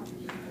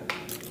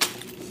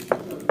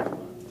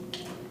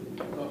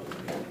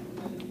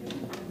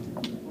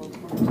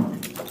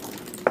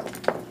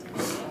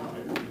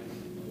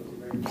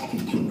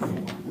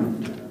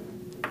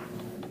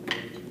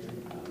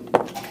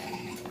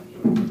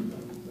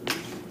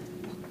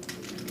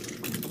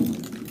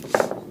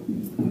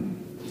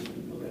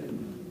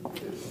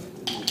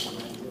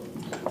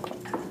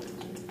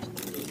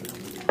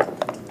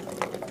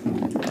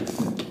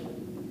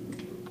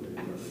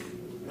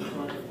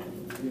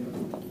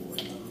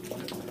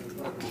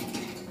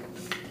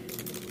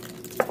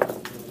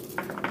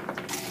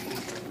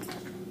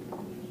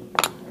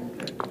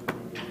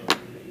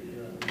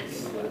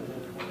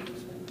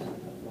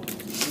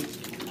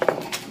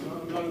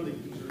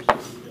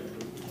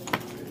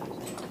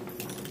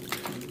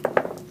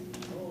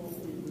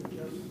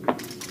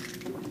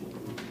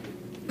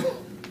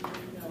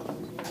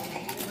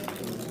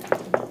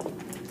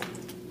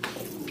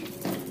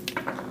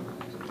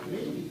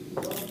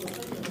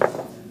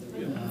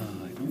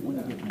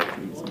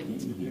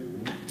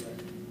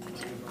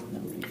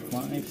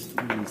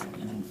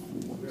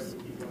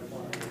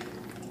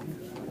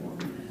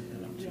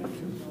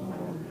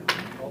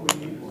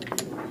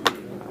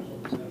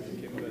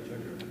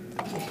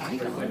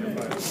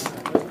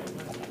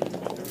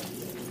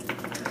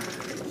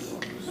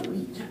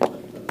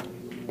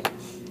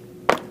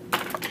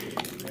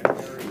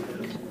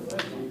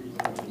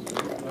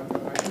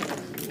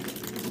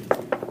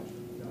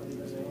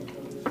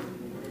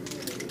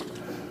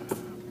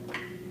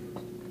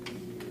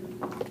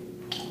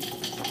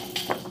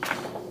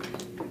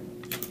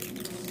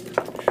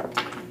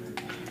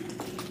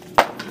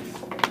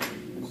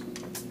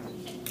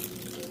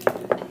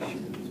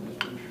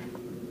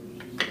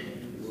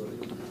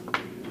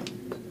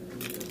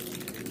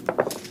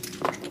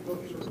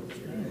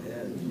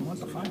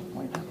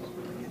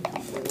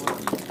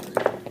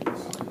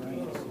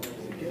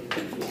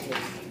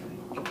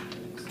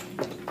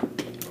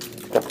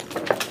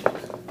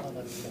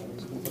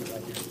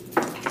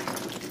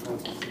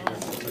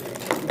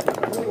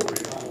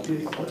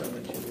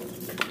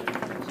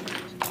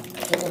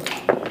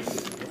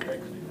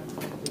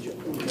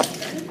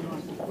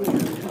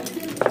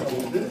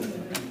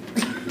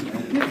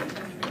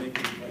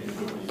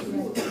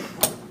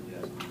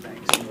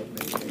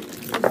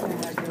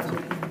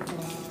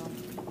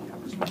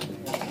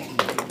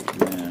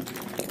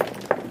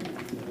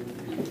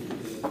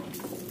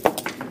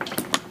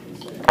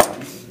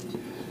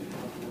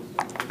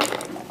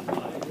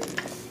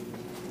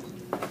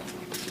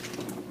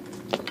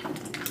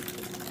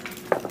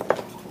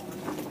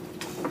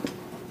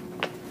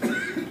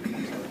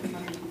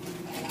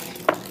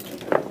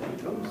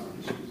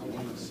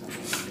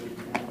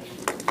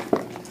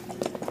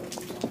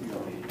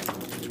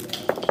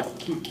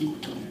 Yeah,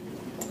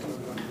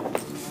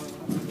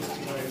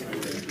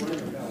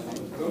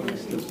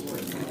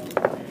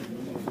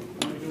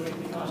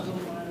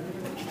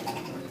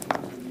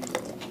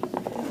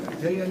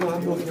 no,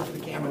 I'm looking at the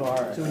camera. All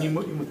right. So when you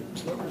move,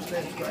 whoever's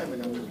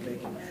transcribing, I'm just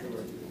making sure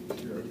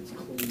that it's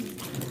clean.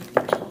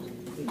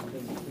 Clean,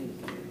 clean, clean.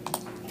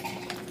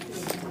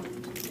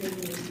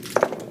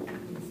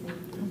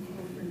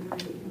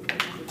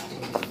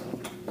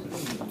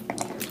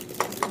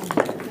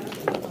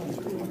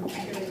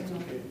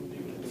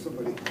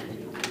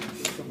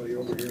 Somebody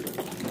over here.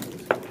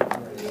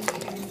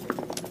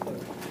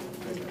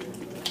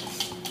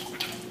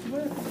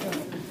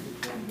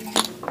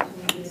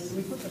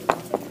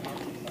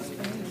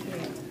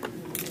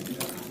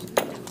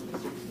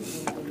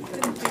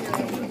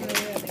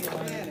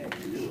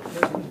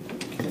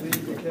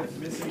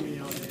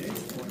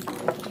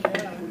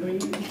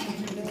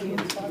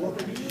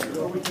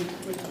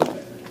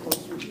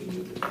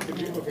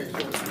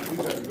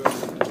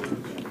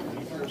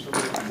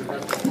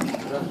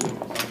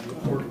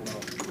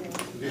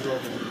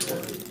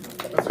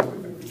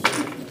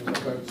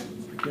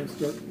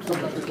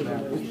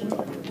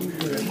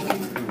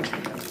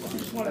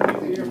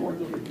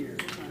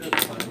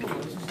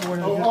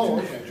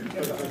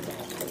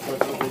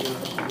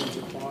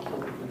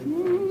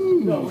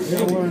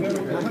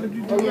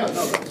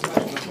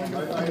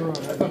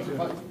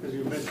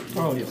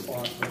 Oh, yes.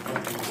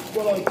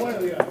 Well, the point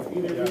of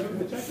either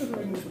the checkers or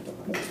remove the.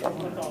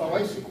 Oh, I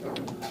see.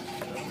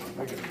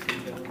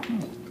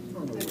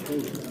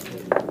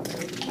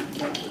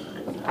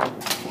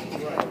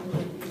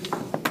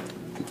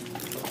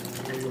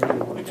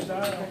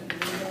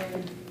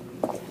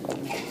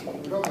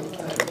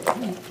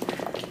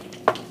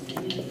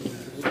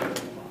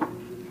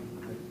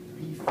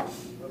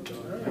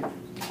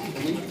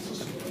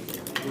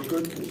 We're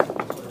good.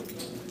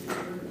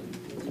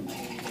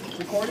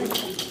 Recording? You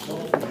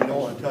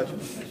don't want to touch them.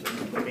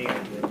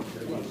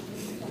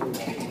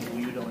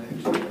 You don't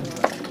actually.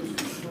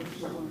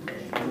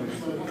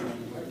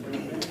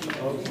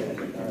 Okay,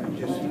 all right,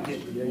 just get,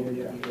 you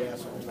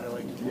assholes, I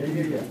like to.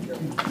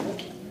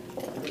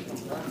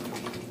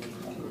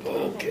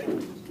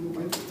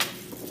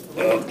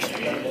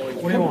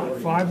 What do you want,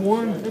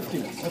 5-1, 50?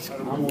 That's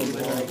good. I'm only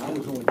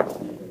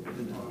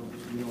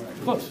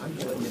close.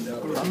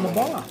 I'm the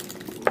bar.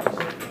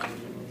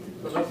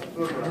 I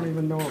don't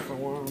even know if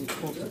I'm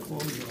supposed to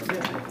close it.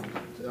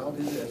 So I'll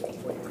do this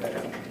before you cut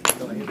out.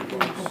 Till I hit the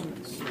box.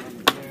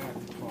 Yeah,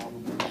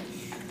 probably.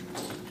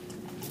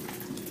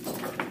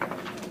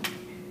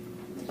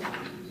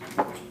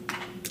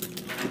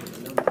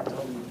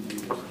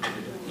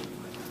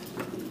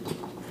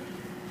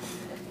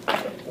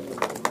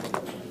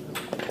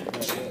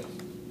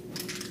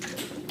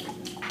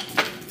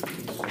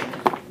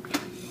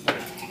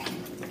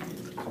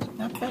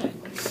 Not bad.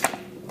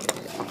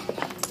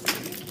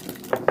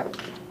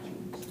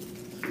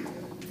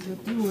 Get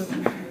through it.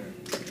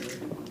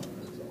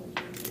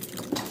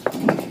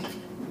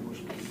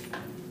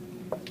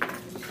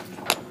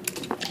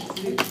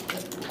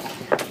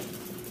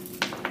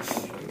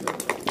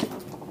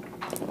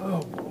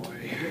 Oh, boy.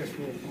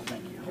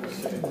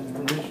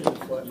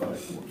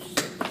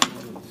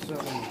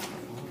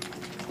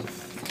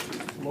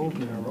 Load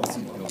narrow.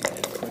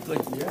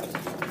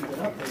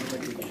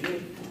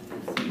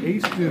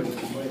 Ace deuce.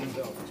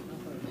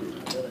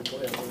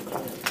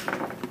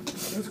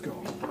 Let's go.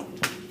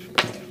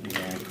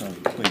 Yeah, I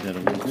probably played that a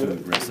little too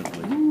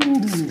aggressively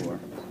to score.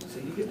 So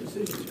you get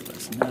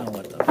decisions. So now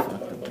what the fuck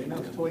do I Right now,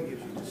 do? the toy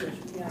gives you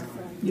decisions.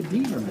 You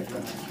beat him.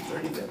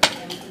 30 bits.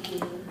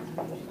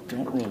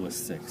 Don't roll a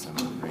 6, I'm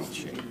in great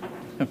shape.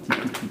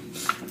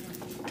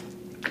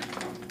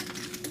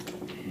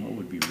 What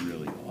would be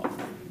really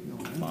awful?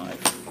 5,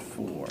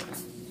 4.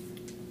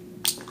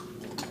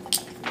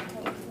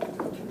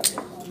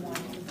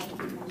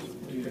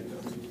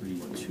 3,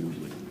 2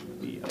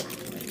 would be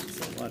okay. It's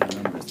a lot of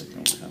numbers that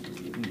don't come. If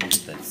you can get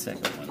that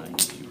second one, I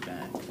get you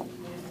back.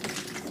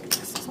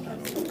 This is not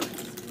over.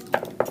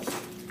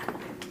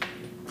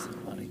 It's a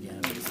lot of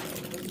gammons, though.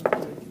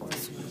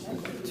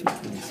 2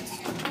 places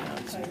coming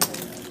out to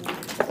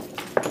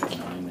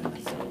 9 in the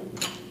zone.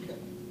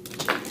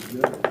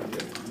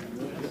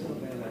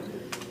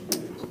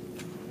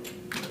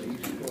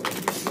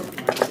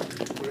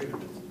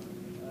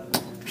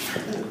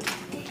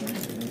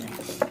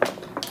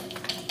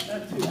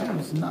 That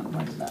was not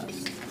my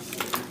best.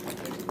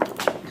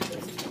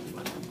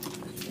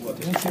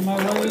 Dancing my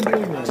way into a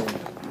grave.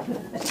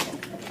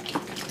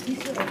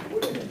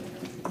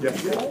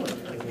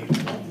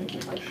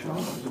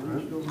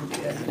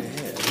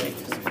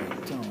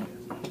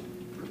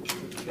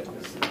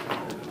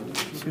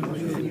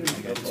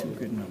 I got 2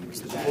 good numbers.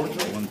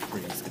 1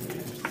 3 is going to be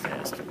a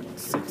disaster. 1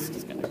 6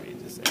 is going to be a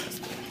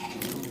disaster.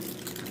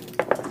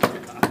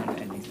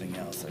 Anything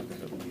else, I've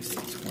got at least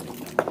 20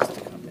 numbers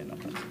to come in on.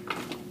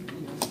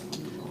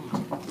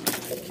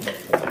 I can't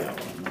pull it out.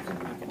 I'm not going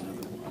to make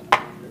another one.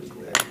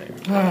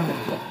 There.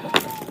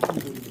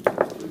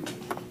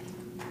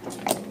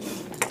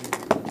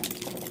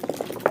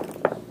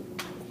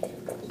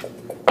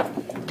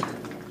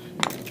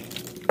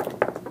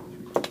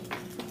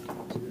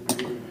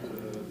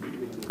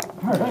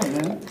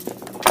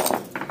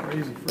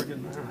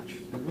 much.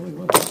 It really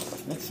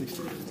was. That's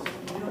 60.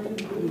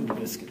 Ooh,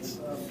 biscuits.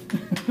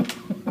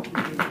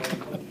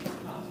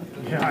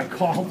 Yeah, I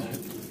called.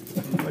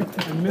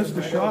 Like, I missed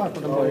the shot,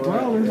 but I'm like,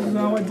 well, this is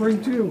how I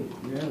bring two.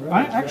 Yeah,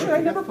 right.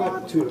 I never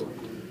bought two.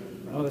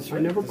 Oh, that's I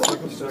right. never The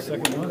bought the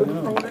second one.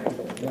 Couldn't throw it in.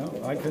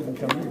 No, I couldn't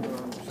come in.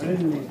 I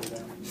didn't need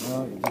it.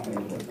 No, you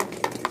didn't.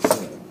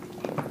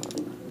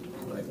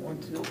 Like 1,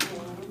 2,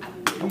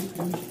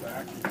 3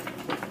 back.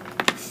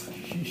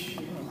 Sheesh.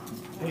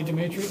 Hey,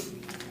 Dimitri.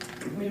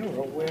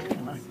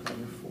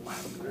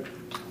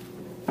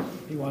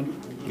 He won.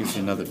 Gives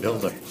you another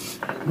builder.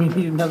 We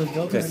need another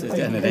builder.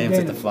 And it aims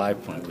at the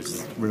 5 point, which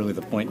is really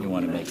the point you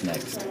want to make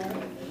next.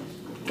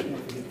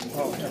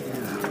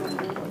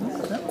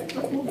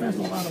 That move has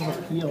a lot of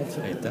appeal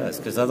to it. It does,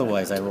 because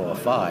otherwise I roll a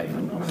 5.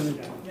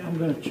 I'm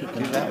going to check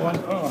That one?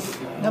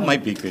 That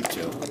might be good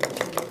too.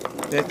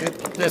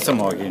 There's some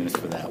arguments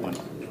for that one.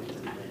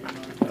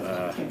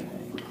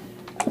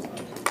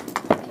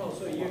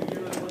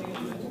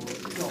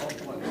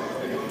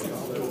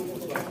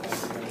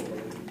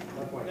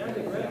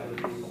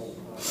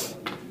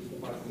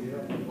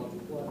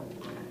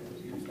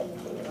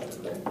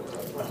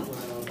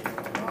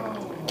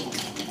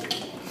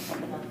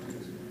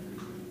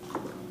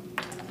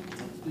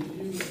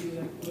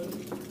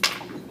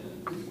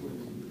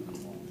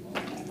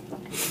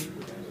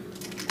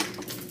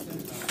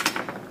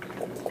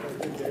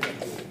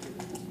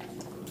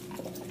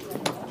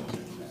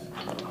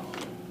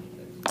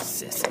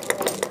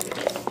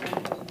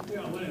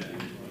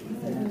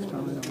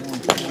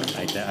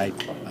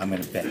 I'm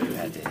going to bet you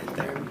had to hit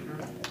there.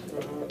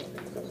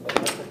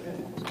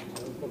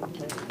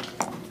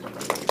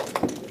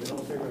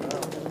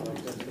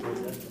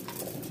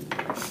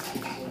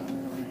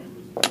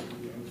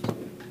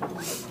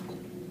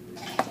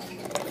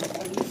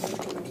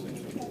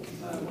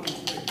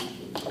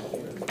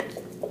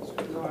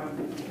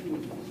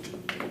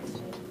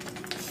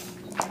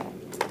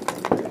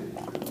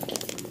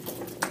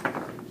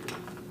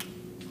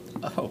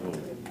 Oh,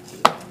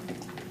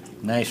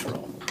 nice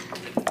roll.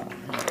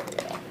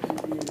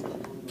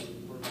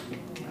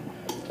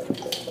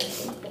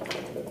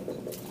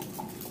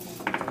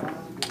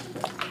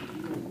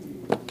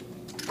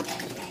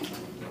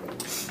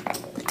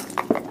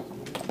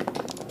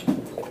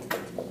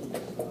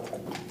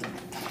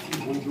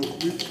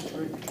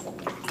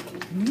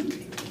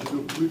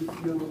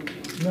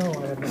 No,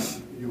 I have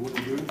not. You want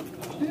to do it?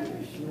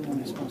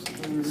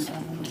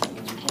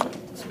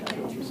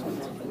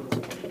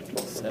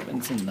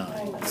 Sevens and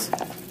nines.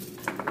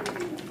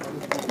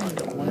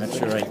 I'm not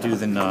sure I do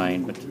the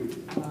 9, but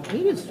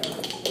It is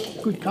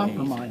good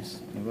compromise.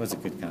 it was a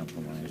good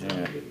compromise.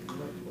 Yeah.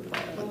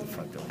 What the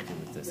fuck do I do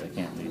with this? I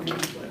can't leave it.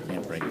 I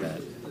can't break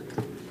that.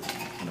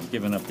 And I'm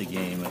giving up the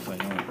game if I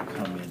don't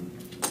come in.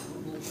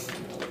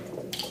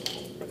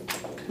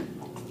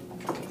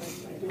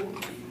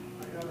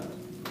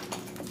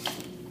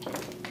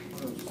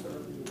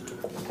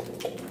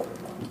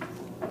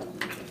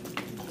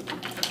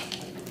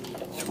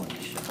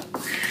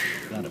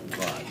 Not a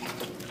plot.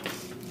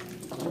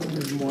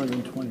 There's more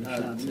than 20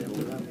 shots there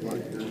with that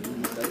blood.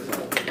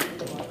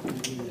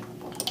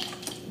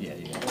 Yeah. I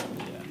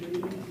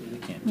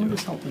can't I'm do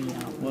just it. helping you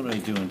out. What do I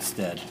do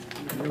instead?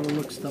 You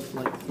overlook stuff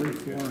like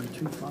 3-4 and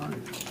 2-5.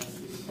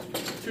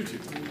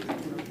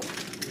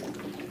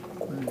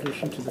 2-2. In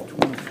addition to the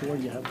 24,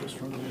 you have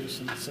this release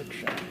and 6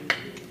 shot.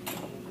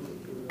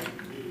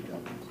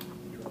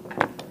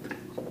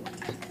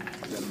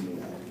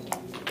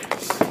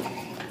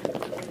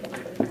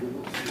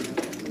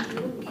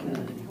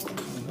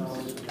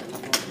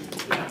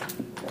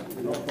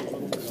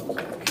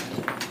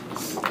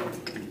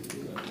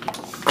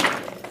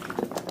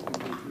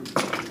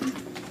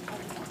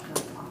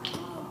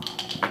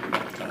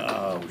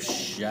 Oh,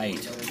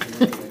 shite.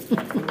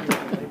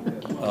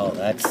 Oh,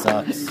 that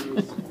sucks.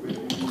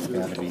 It's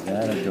got to be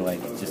that, or do I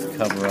just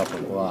cover up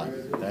a blot?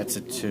 That's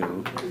a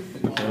 2.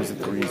 Those are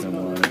 3s and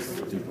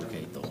 1s.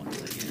 Duplicate the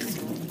ones, I guess.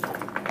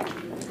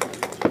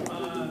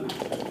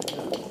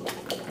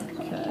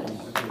 Okay.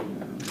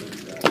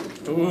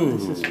 Ooh. I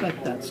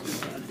suspect that's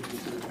good.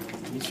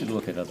 You should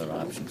look at other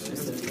options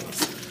just in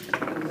case.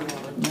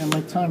 Man,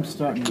 my time's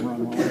starting to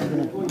run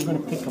low. I'm gonna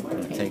pick up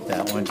the Take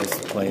that one,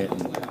 just play it,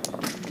 and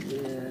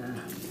Yeah.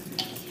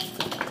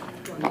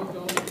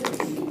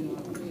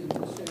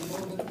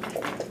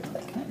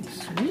 Okay,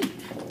 sweet.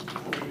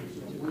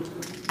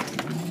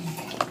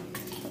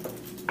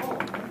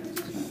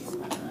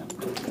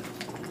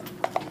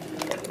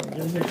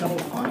 Give me a couple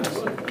points.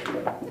 How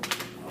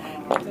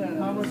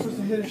am I supposed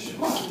to hit a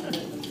shot?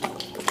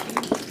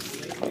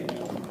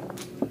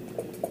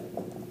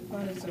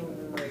 Fun is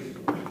overrated.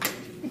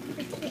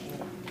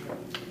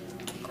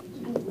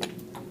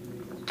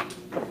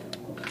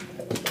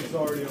 It's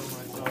already on my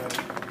side. So I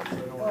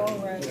don't Oh,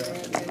 want right,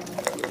 right,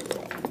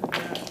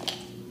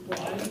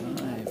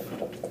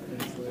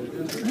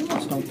 I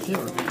almost don't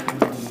care.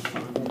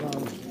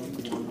 Although,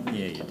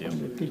 yeah, you do.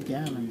 good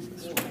gammons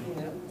this way.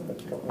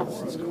 Okay,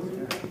 let's just go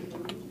here.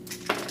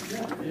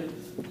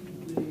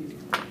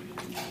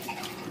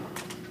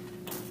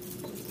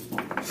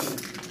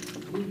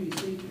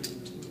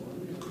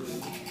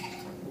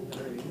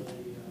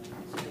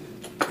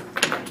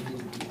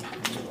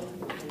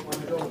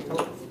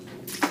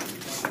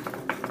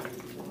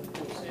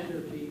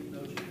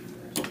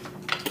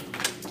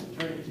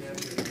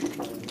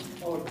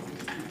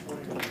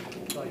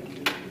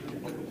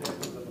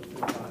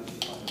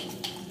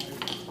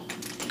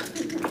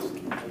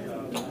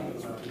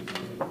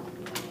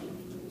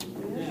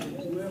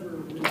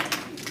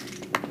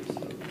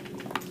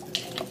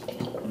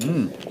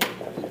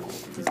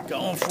 He's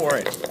going for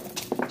it.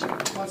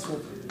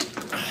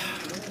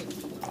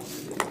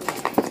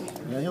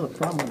 Yeah, the other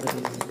problem with it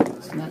is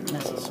it's not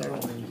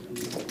necessarily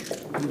easy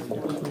to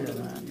clear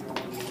that.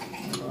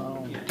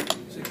 Although,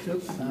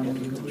 I'm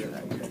in the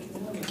track.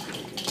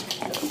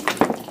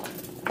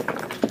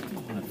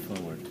 Not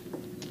forward.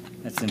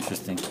 That's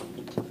interesting.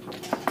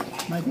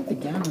 I think the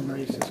gammon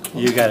race is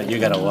close. You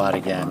got a lot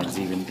of gammons.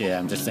 Even yeah,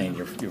 I'm just saying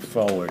you're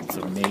forward,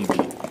 so maybe. All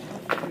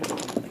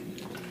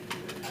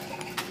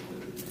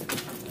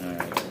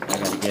right, I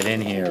gotta get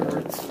in here, or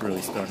it's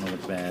really starting to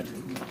look bad.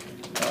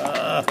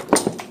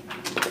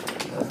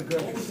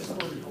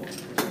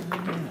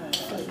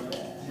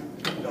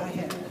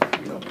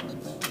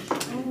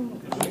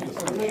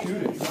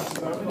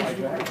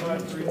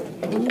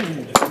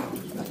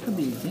 That could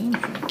be a game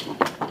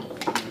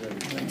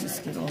changer.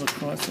 Just get all the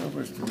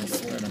crossovers to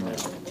just spread them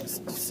out.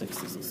 Just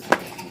sixes will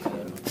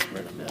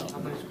spread them out.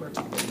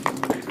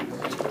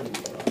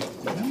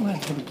 That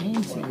might be a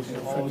game changer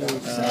for you.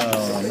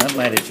 Oh, and that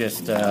might have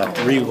just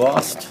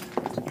re-lost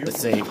the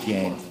saved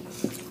game.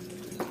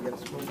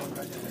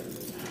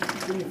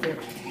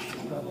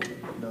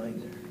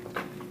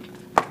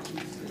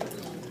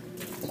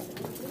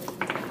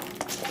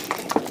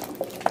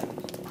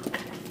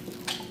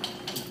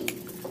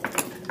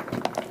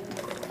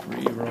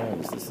 Three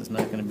rolls. This is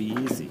not going to be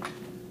easy.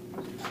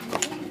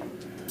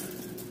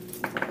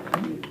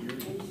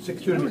 6-2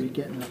 to You're me.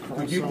 getting the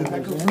Would you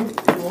crossovers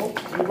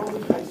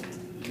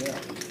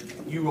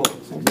in. You roll.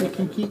 So you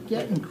can keep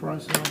getting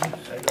crossovers.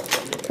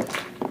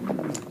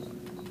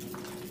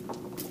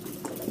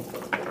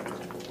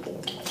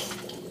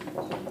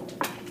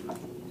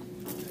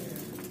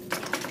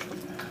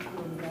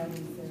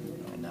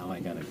 Now I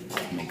got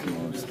to make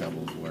most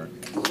doubles work.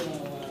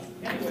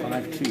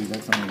 5-2.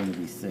 That's only going to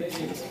be 6.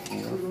 It's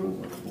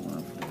 4-4,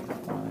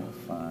 4-4,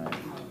 5-5.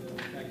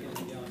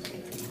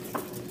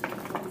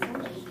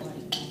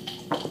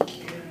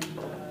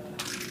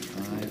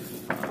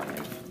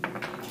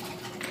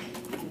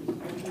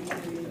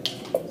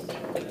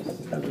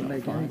 Doesn't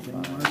make anything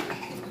work.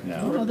 I don't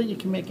No, know that you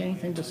can make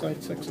anything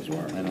besides sixes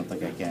work. I don't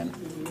think I can.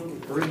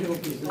 Original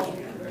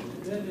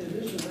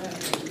position.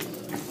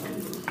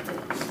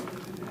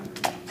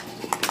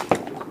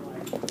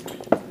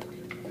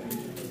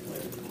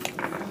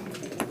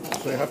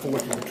 So you have to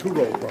look at the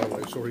two-roll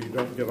probably, so you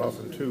don't get off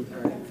in two.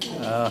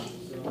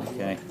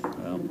 Okay,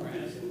 well,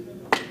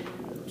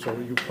 So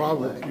you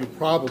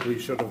probably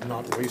should have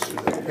not wasted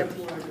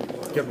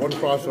it. Get one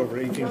crossover,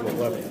 18 to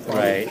 11.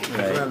 Right.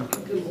 And then,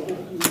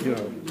 you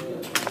know,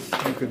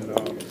 you can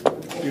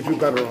you do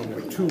better on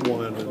like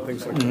 2-1 and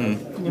things like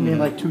that. You mean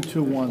like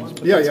 2-2-1s,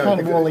 but Yeah, that's yeah, I kind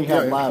of think all that- he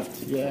had yeah,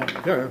 left,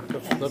 yeah. Yeah,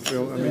 that's the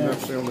only. I mean,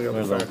 that's the only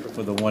other factor.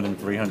 for the 1 in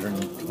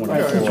 324,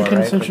 Right, since you can-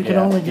 right? since you But can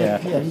only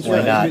get- yeah, he's why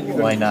right. not?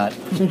 Why not?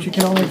 Since you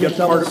can only get get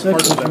double part of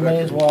sixes, that you may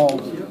as extra. well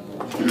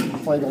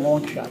play the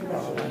long shot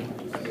probably.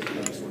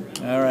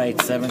 All right,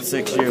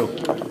 7-6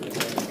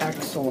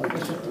 Excellent.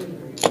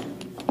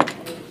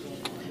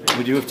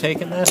 Would you have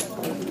taken that?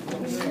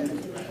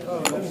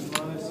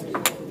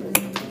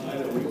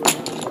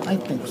 I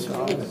think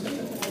so.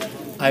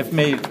 I've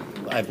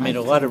made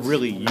a lot of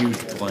really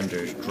huge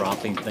blunders,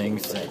 dropping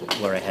things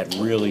where I had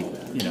really,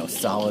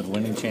 solid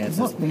winning chances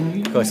Look,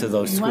 you, because of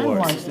those you scores.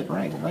 analyzed it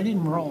right. If I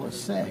didn't roll a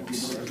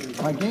 6,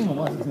 my game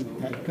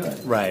wasn't that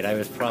good. Right, I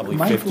was probably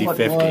My 50-50.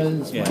 thought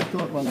was, Yeah.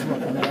 look, I'm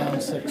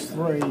down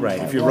 6-3. Right,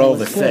 if I you roll roll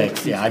the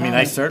 6, yeah, I mean,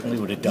 I certainly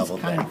would have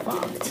doubled kind that. of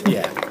fucked.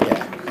 Yeah,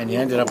 and you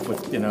ended up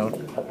with,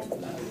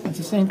 It's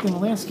the same thing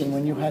last game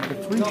when you had the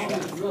 3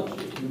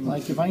 shot.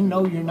 Like, if I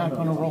know you're not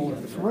going to roll a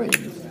 3,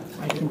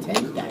 I can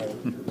take that.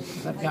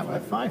 'Cause I've got my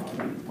 5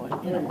 point, but, I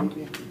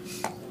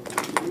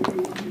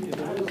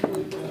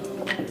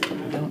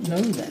don't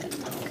know that.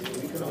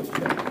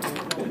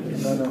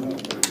 No.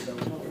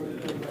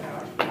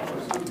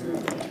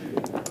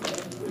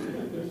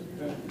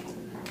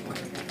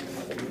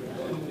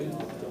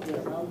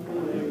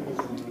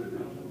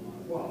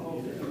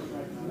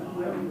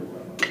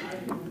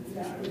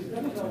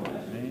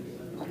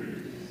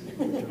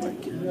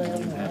 you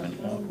have an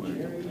awkward.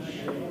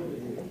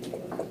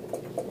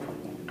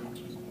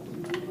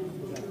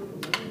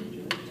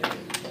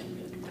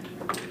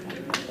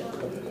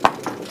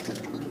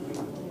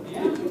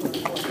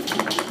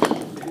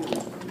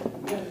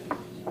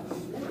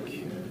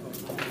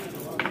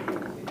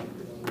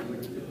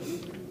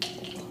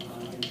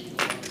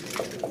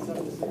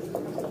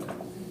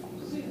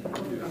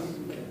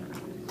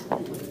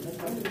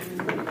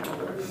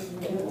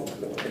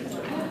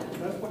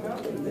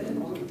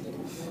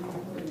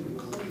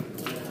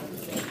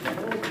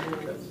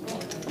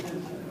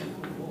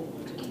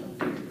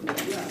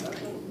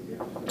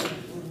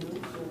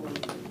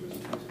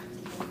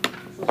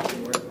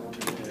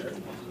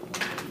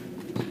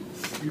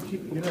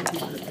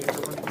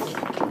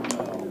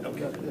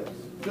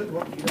 Good,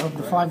 well, you know, Of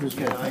the 5 is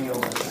good. I know.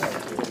 Okay,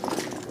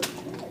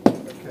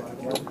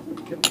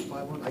 get the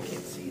 5-1. I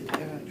can't see it.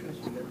 Yeah,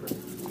 trust me.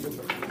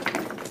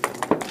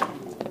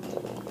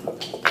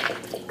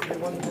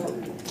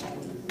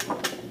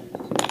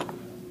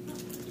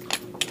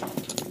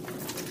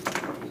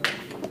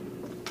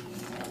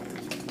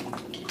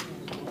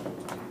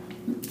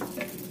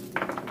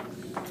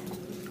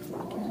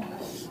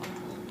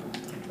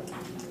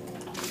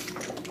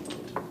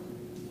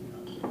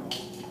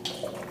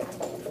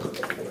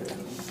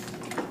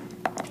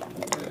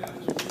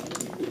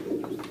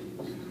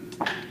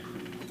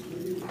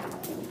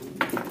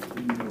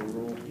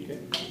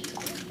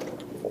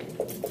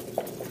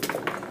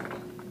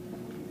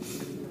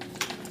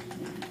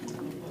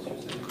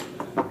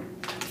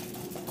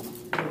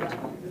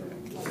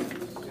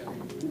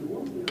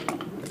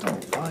 Oh,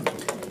 5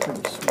 is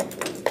pretty sweet.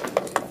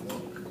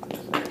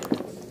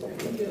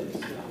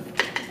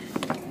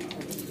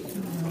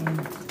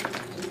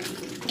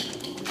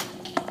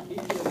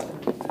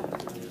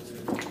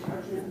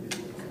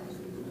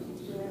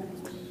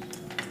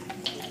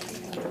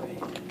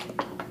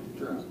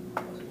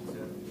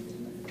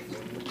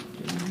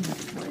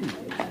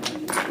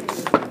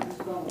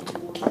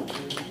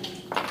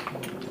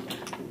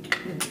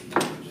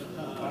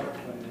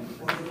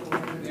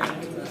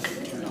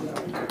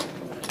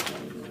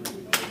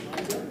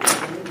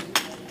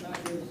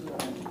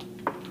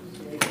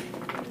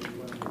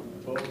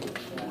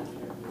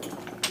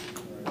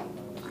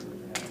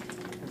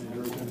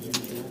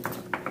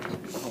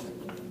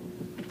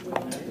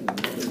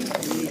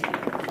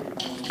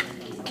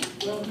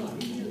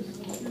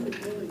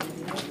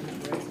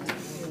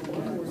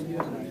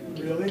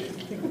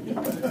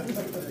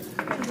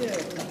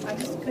 I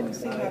just couldn't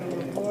see how to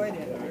avoid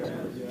it.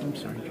 I'm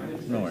sorry.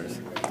 No worries.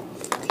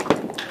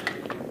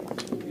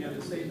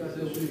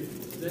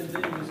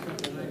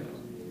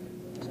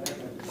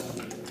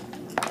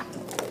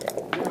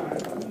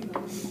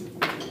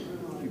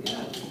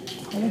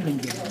 Holding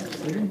game,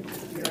 clear.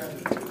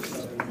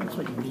 That's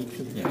what you need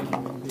for the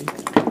BMAB.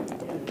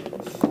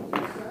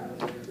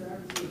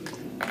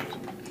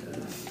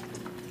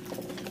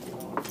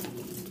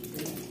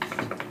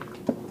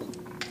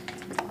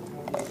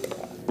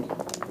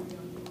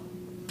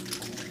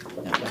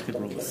 Now, if I could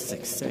roll a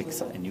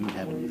 6-6 and you would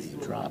have an easy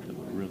drop, it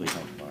would really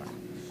help bar.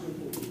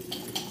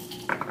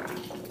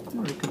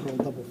 Or you could roll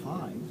double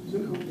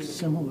 5.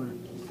 Similar.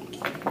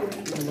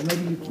 Well,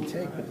 maybe you can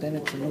take, but then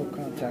it's a no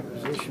contact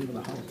position with a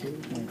high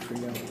take point for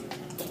you.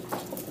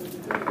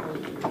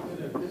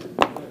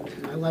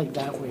 I like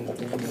that way of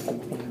doing it.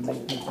 Yeah,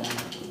 make me better.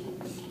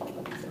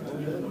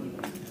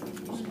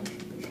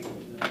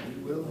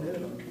 Will hit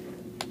him.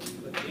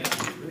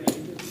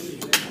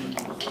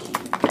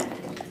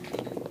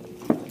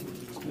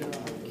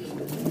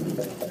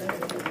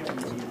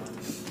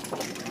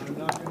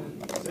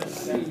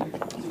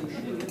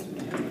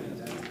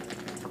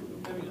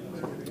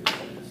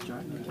 It's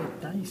starting to get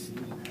dicey.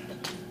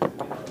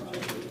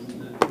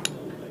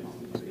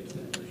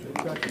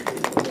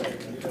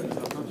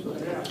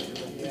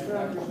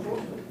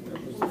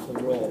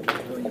 Roll.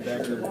 Going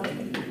back to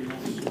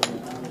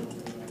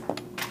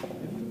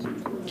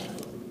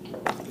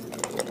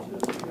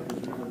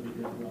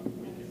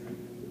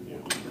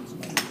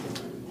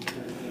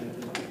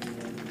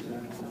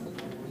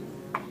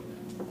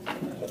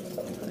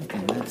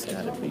Thinking that's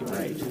got to be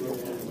right.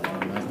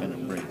 I'm not going to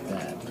break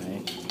that,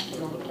 right?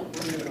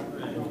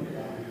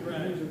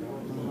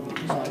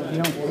 If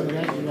you don't play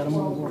that, you gotta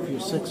move off your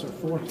 6 or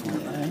 4 point,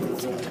 right?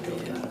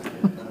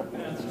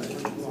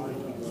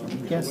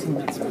 I'm guessing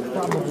that's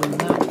probably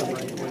not the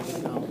right way to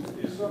go.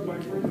 Okay,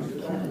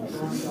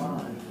 so 5.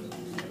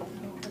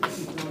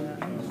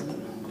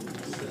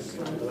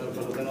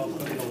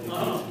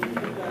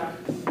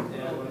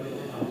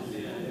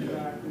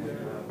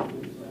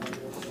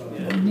 Do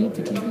I need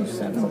to give you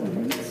 7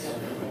 points?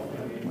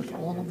 With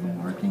all of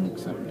them working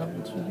except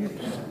double 2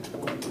 years?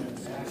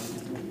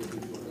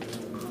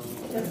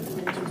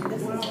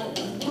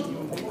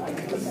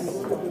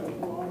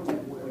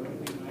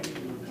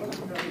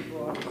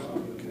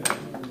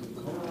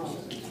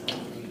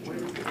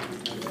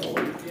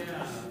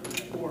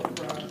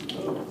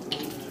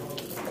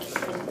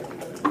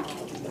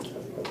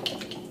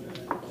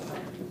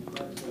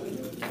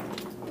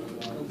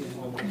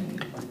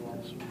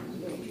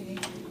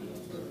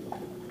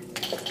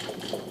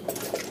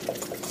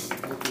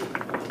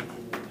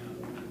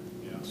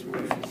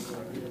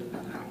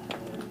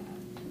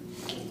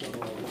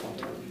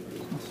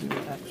 Let's see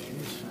what that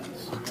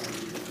says.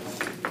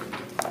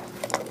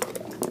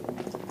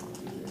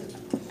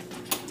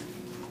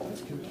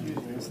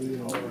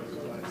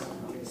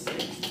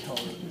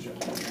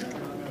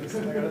 There's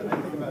the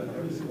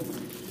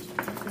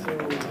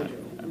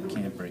I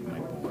can't break my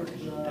board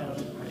down.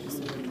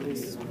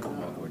 This is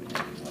awkward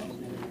anyway.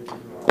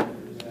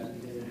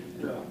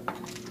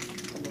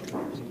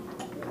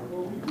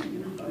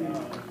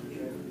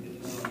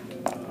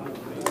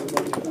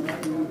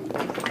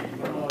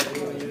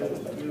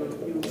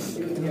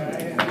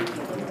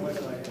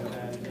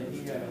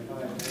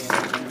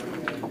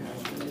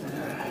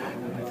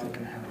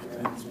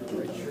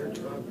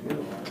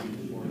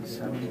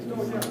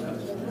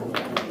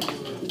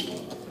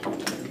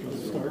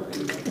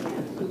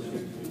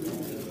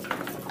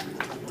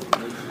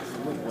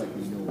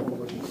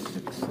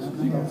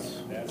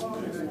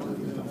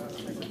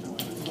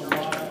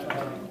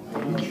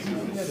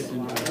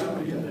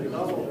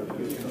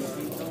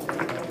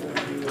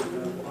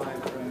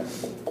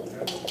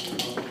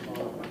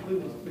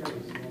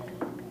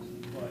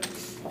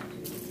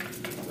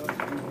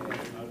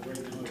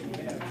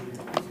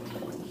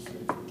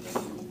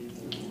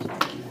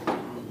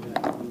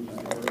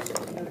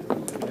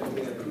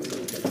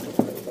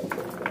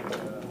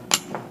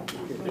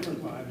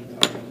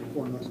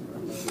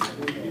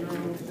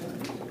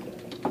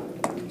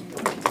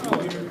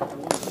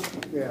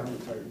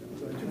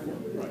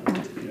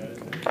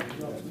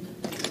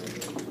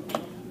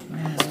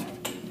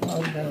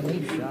 Well, we got a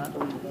lead shot.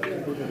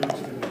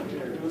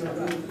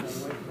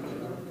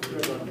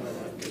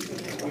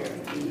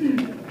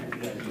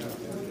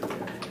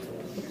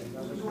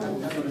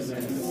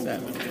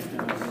 Seven.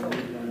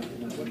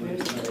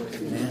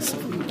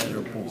 Massively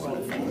better board.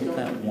 If I hit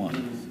that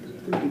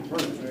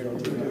one.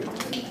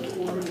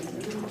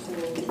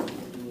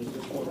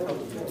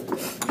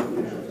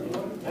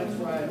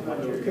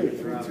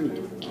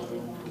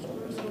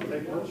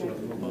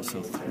 Well,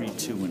 so 3,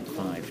 2, and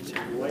 5, 2.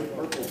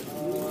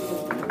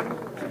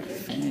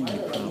 Fan, you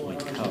probably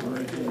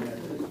cover it.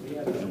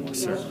 You will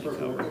certainly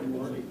cover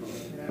it.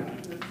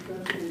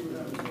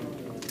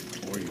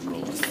 Or you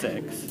roll a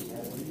 6.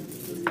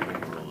 Or you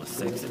roll a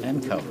 6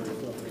 and cover it.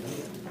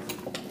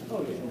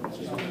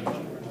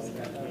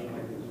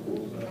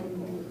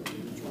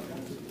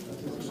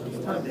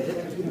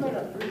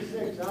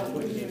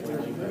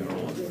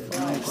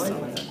 Five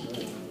something.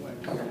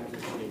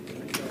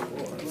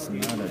 It's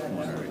not a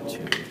 1 or a 2.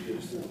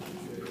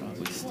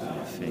 Probably still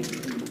a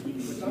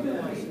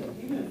favorite.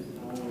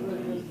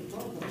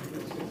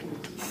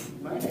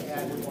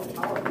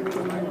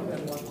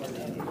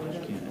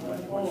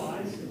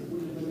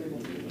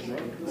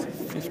 So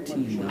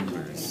 15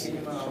 numbers. Give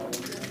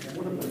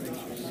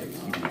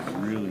you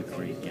really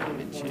great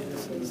gammon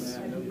chances.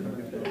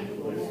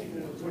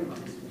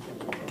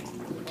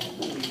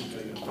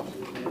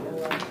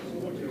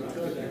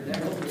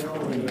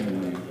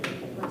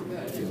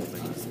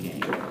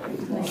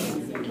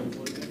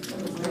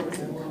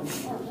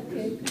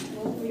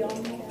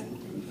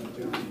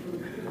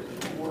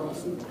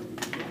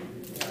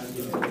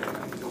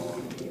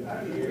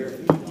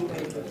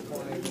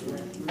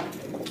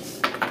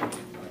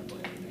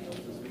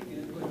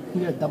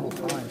 You got double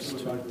fives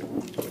too.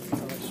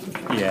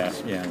 Yeah,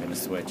 I'm gonna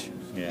switch.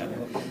 Yeah,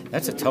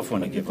 that's a tough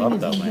one to give up,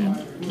 though,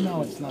 man.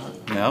 No, it's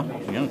not.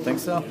 No, you don't think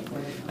so?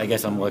 I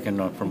guess I'm looking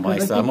from my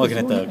side. I'm looking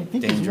at the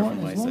danger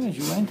from my As long side. as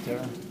you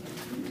enter.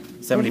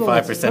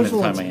 75% of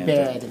the time I It's enter.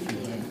 bad if you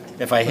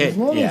hit. If I But hit, as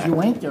long as you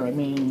yeah, enter, I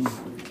mean,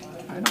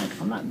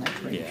 I'm not in that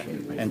great yeah,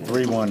 shape. and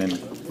 3, 1, and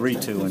 3,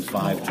 2, and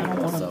 5, 2. I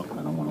don't So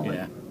want to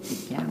yeah.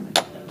 get gammon.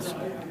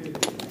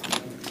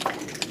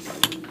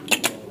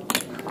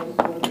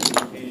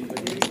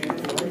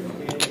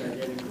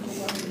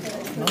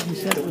 Well, he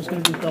said it was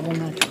going to be double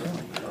match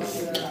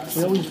point.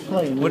 We always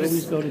play. We What is-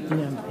 always go to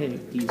DMP.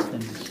 These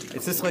things.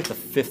 Is this like the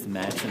 5th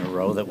match in a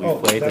row that we've Oh,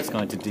 played that's that's-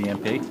 going to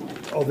DMP?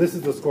 Oh, this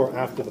is the score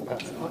after the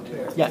pass.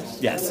 Yes.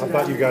 Yes. I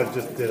thought you guys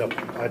just did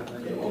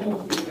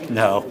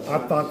No. I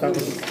thought that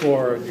was the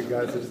score, and you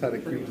guys just had a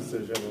cute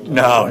decision.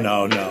 No.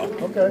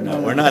 Okay.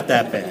 No, we're not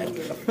that bad.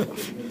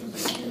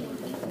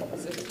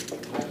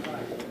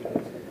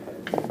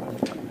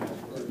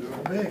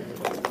 Big.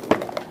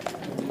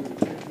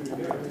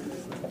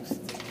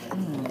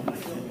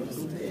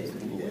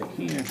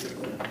 Here. I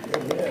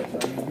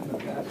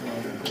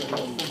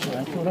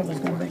thought I was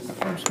going to make the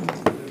first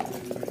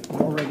one.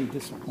 I'm already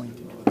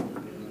disappointed.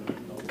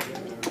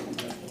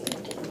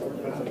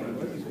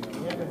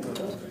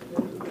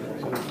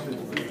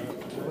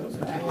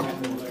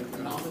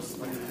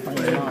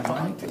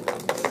 Right?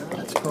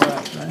 That's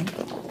correct,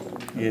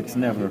 right? It's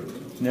never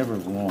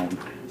wrong.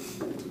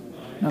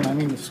 No, I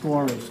mean the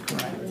score is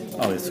correct.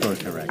 Oh, the score is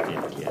correct.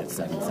 Yeah, it's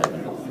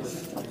 7-7.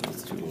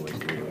 It's 2-away,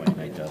 3-away,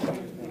 night double.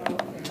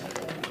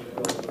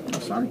 Oh,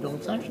 sorry, Bill.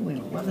 It's actually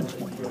an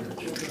 11-point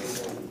match.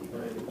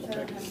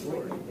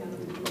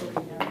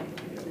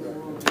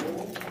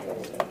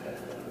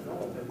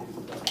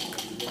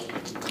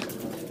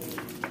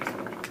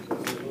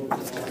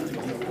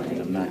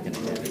 I'm not going to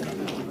get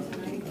another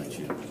one. But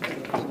you.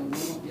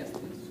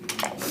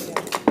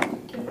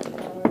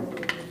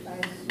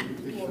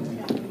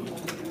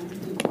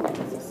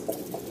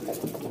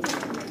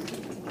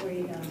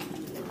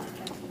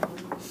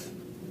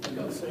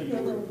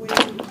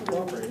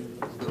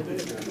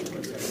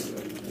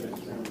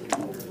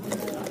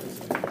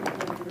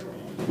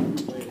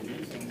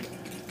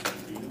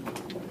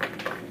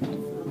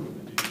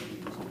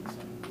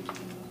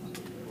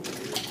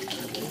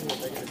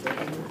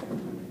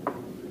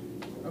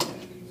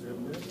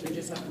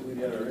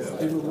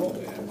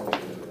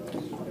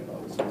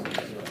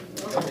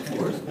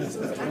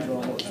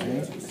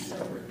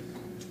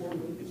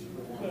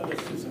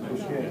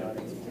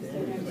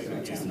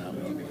 Just not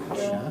moving a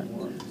shot.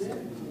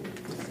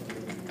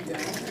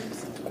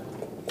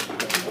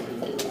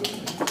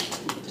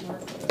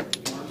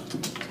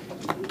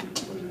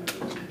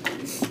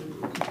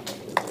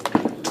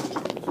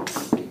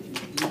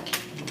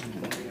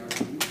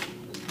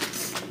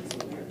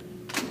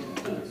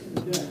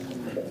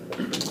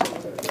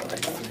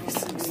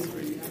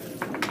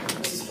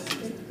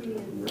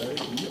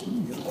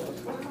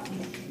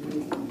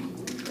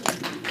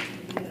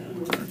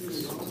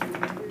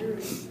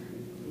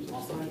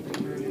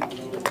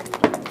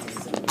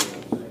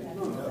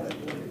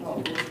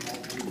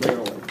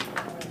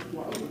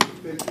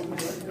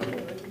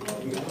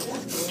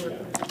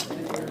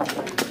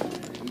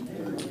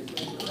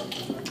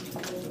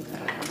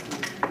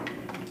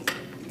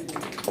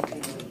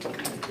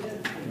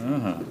 I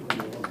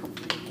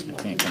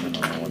can't come in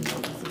on the one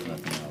because there's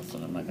nothing else,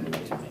 and I'm not going to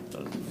let you make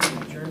those.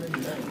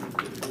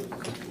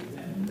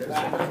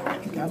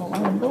 You got a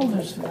lot of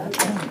builders for that.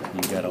 Huh?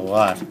 You got a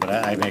lot, but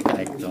I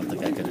don't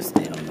think I could have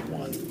stayed on the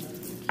one.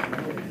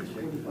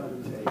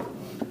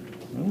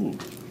 Ooh.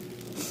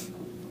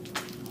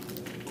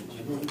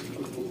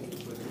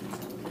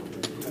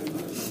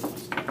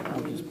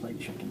 I'll just play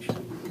chicken shit.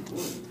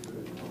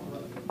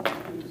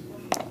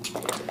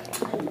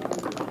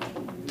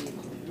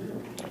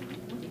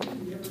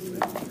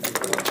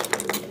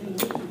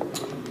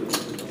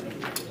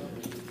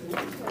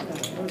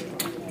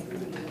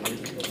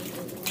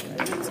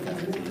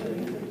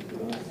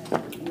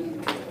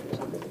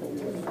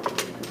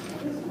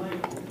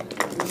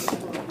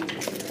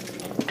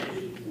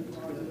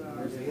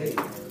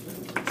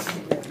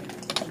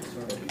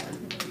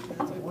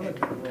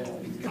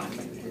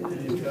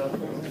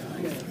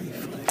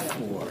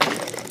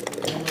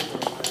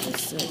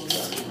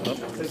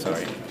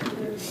 Sorry.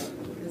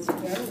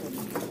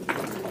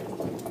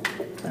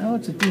 Now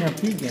it's a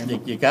DMP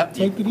game. You got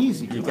Take it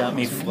easy. You got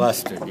me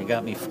flustered. You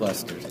got me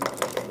flustered.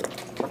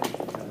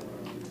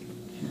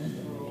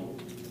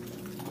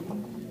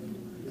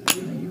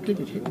 You good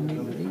at hitting me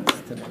with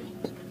these today.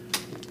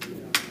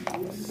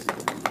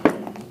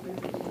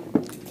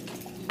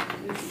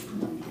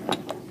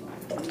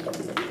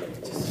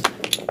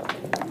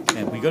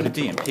 And we go to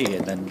DMP,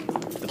 and then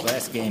the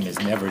last game is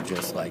never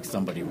just like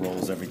somebody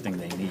rolls everything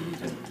they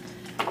need. And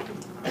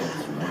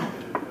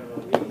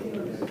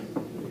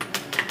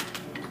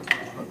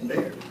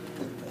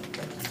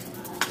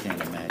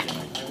can't imagine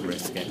I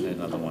risk getting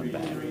another one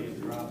back.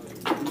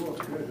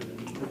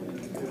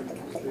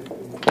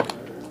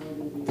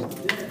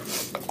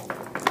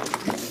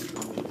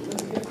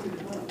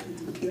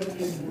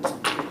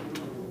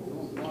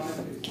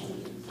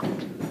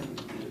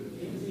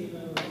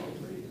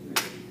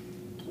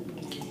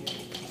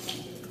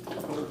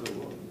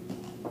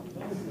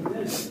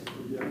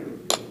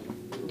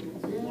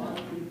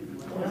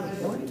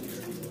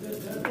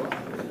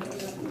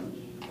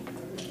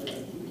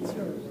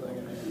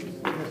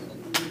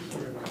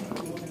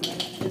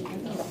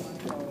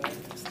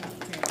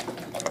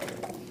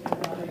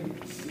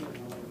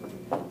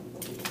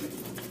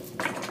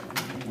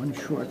 One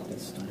short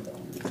this time.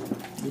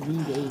 You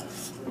need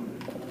eights.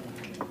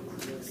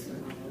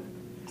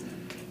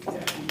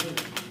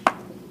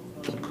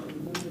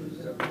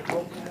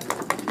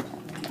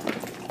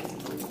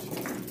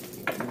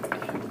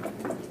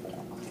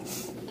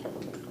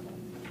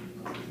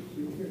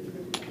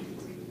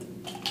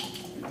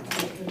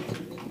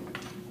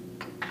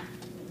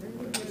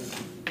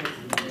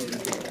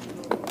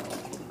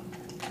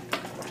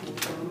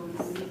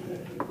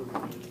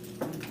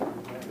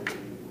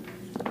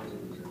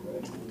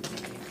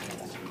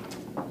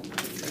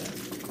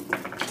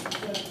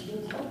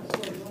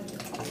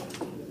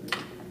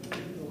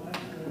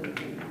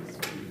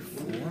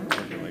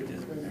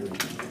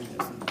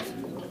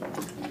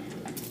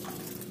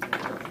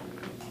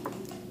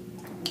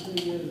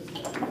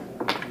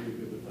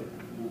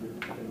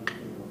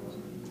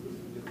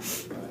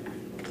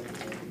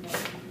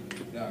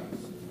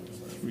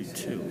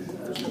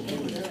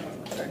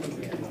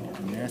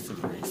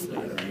 Massive race there,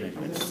 right? I've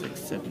got 6,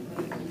 7,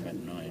 I've got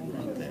 9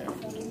 right there.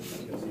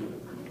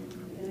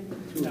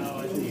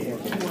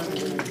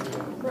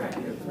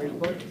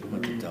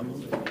 With the double.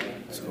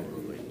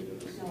 Totally.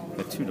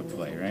 Got 2 to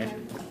play, right?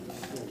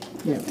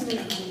 Yeah.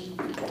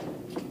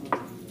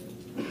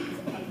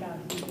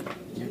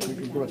 Yeah,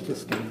 you brought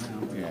this game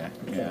out. Yeah,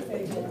 yeah.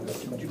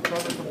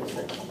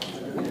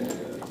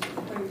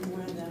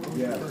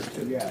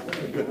 Yeah.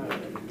 Good.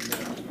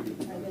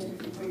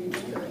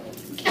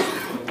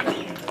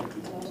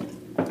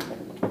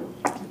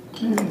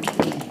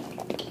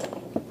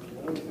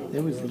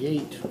 There was the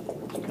 8. I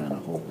was kind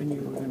of hoping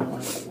you were going to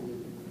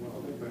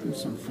do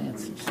some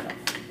fancy stuff.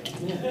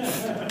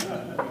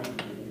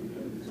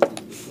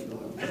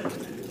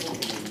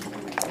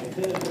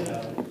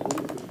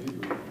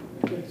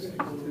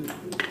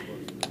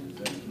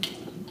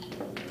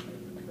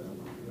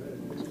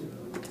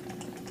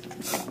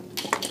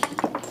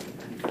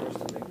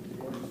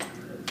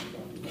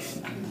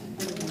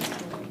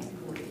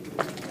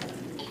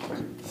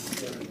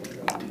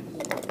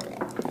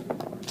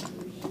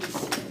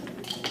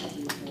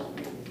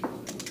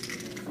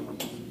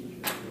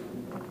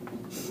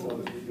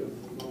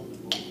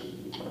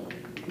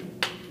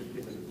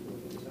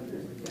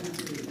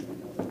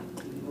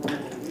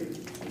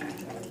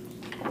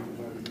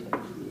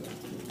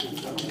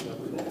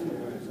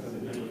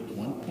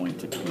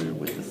 To clear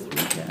with the 3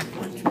 gap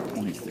or 2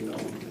 points to go.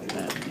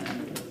 That and that.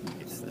 I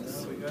think it's this.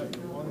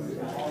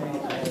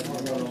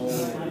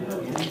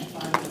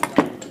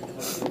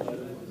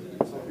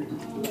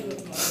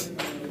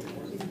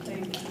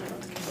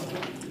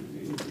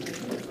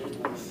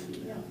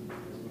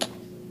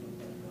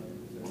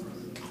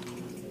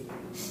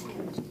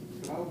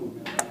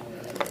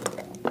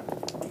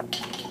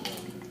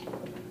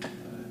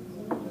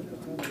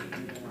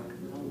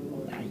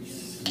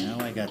 Nice. Now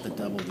I got the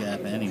double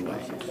gap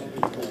anyway.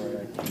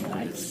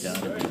 Nice. It's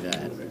gotta be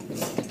that.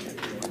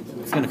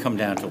 It's gonna come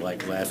down to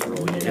like last roll,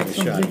 you take a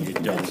Some shot, big- you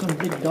got some don't.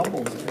 big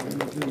doubles there,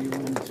 and do you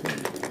win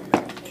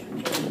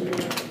too.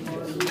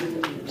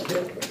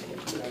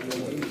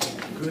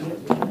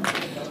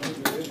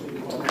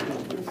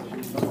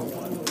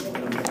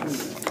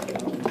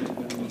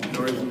 No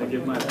reason to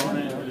give my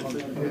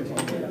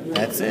opponent.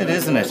 That's it,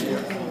 isn't it?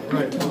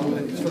 Right,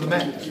 it's for the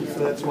match, so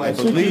that's why. I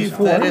believe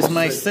that is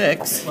my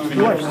 6, and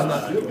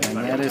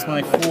that is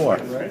my 4.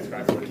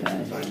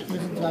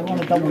 I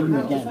want to double you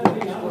again.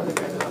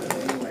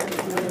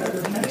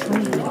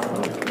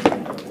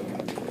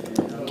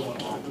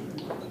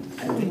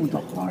 I do it the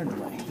hard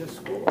way.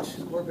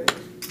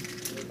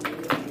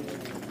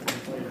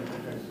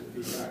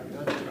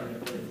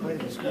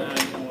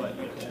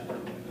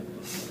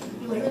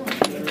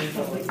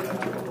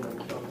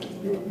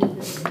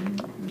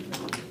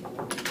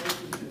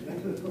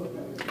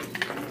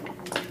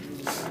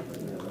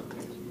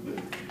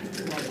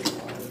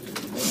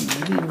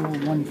 Maybe a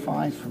little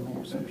 1-5 for me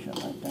or some shit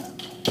like that.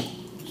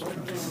 Just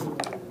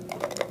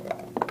try.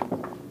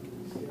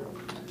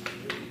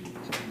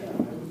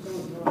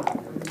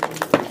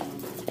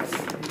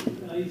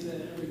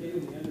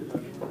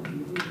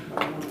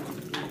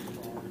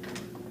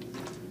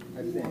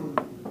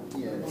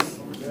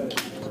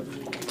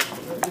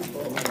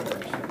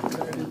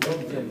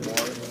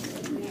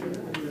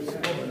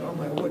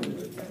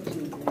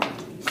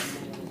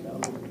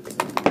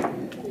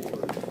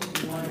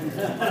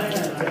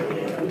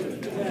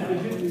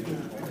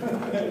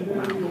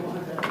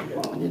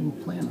 I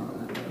didn't plan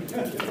on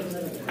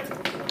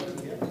that.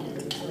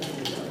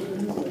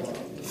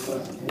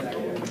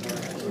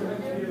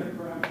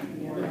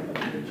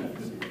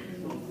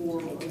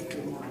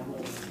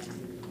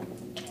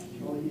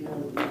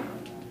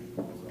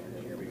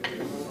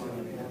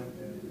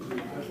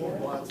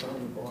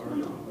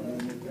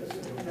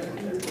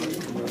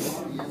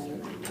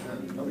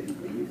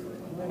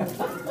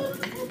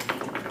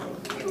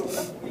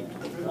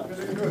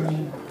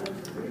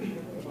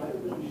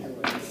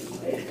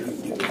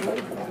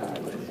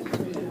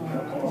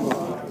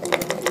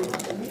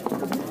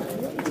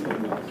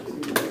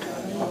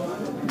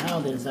 Now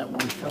there's that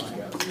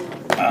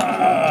 1-5.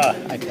 Ah,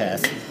 I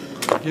pass.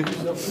 Three for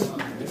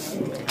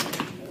sure.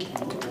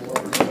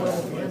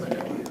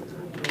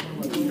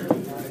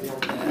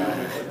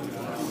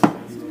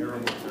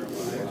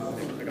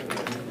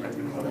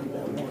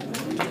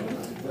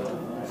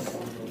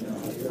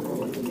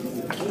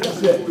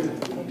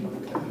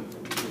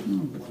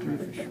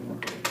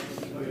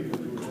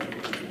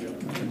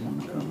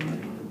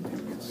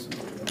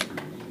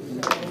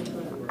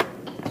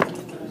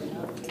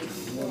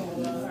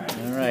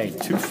 All right,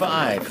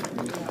 2-5.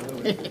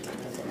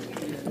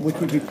 Which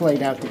would be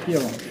played out to here,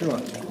 I'm sure.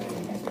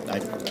 I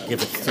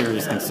give it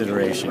serious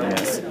consideration,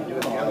 yes.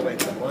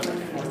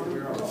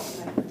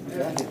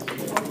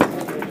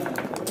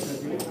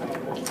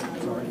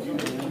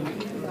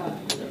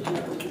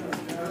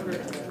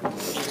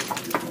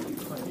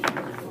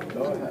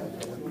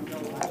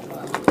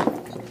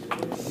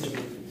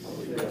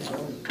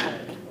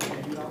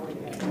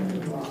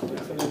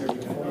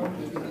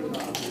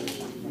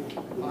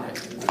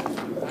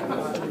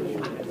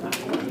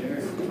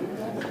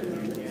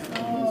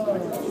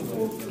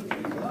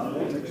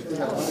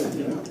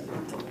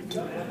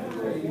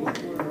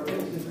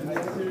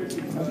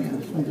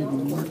 This one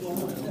didn't work.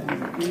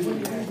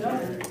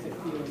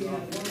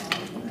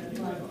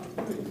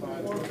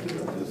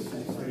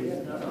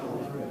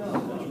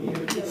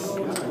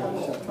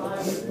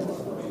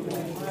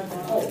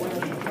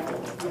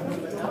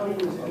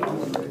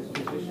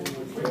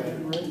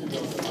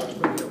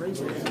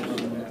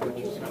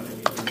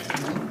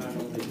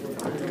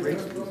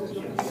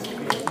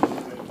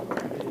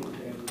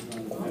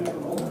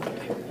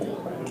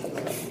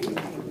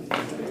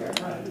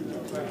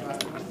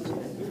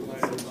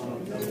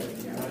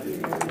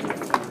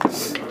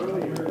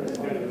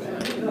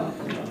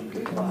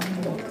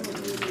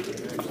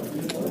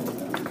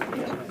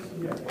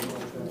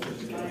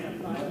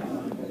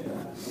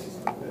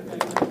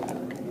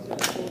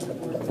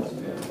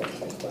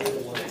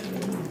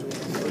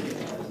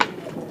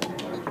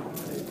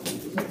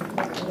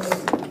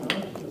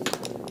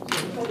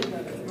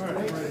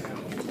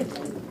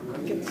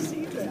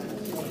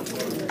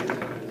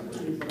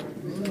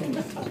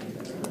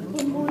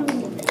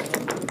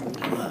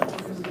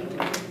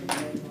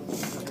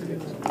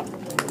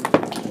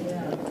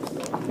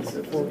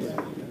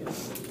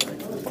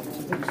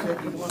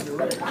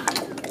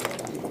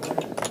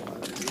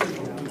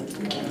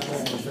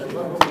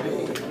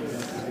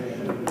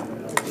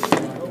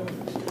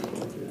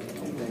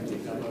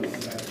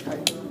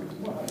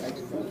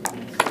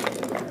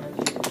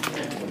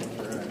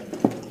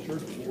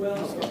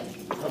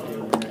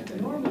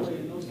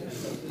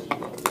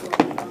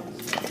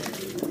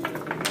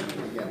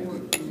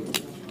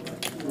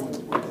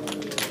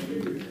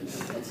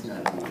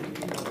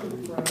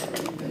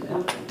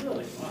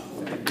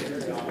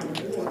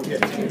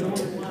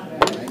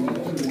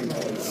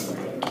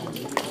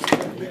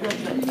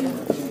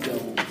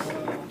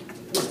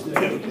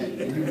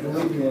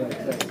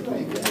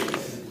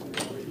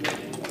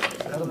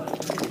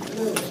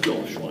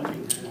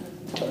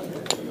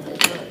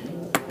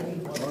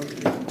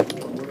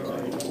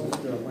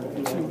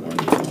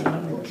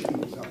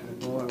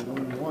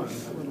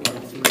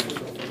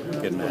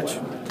 good match.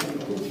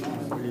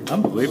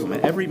 Unbelievable.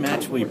 Every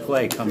match we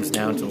play comes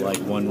down to like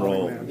one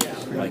roll,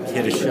 like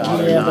hit a shot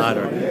or Yeah, not. but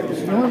Or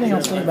the only thing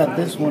I'll say about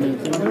this one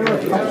is there were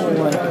a couple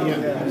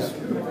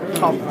like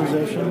tough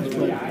positions,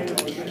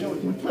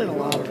 but we played a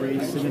lot of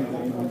racing and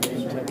bowling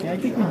games. I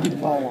think we did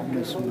ball on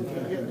this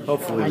one.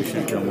 hopefully we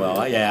should do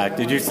well. Yeah.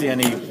 Did you see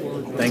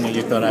anything that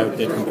you thought I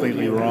did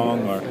completely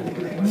wrong? Or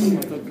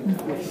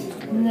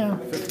No.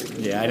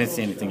 yeah, I didn't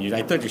see anything.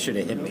 I thought you should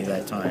have hit me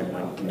that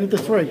time Did the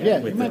three, yeah.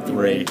 with you the might be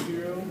three. right.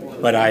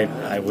 But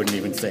I wouldn't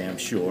even say I'm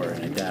sure,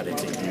 and I doubt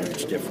it's a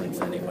huge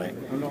difference anyway.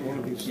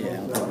 Yeah, I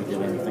don't think we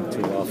did anything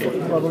too awful.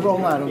 Well, the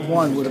rollout of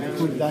one would have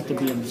proved that to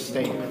be a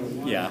mistake.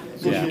 Yeah,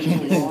 So you yeah,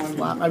 can't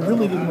flop. I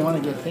really didn't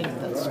want to get hit at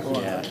that score.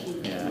 yeah,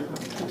 yeah.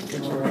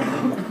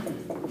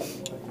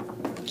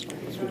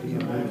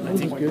 I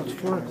think it's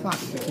 4 o'clock.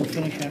 We can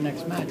finish our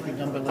next match. We're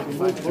done by like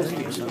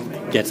 5:30 or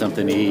something. Get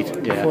something to eat.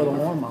 Before the Yeah.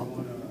 warm-up.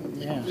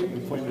 Yeah. So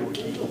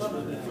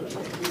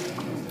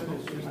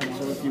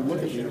if you look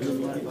at it,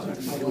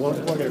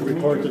 Okay,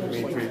 report to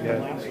Dimitri,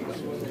 yeah.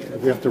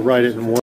 We have to write it in one.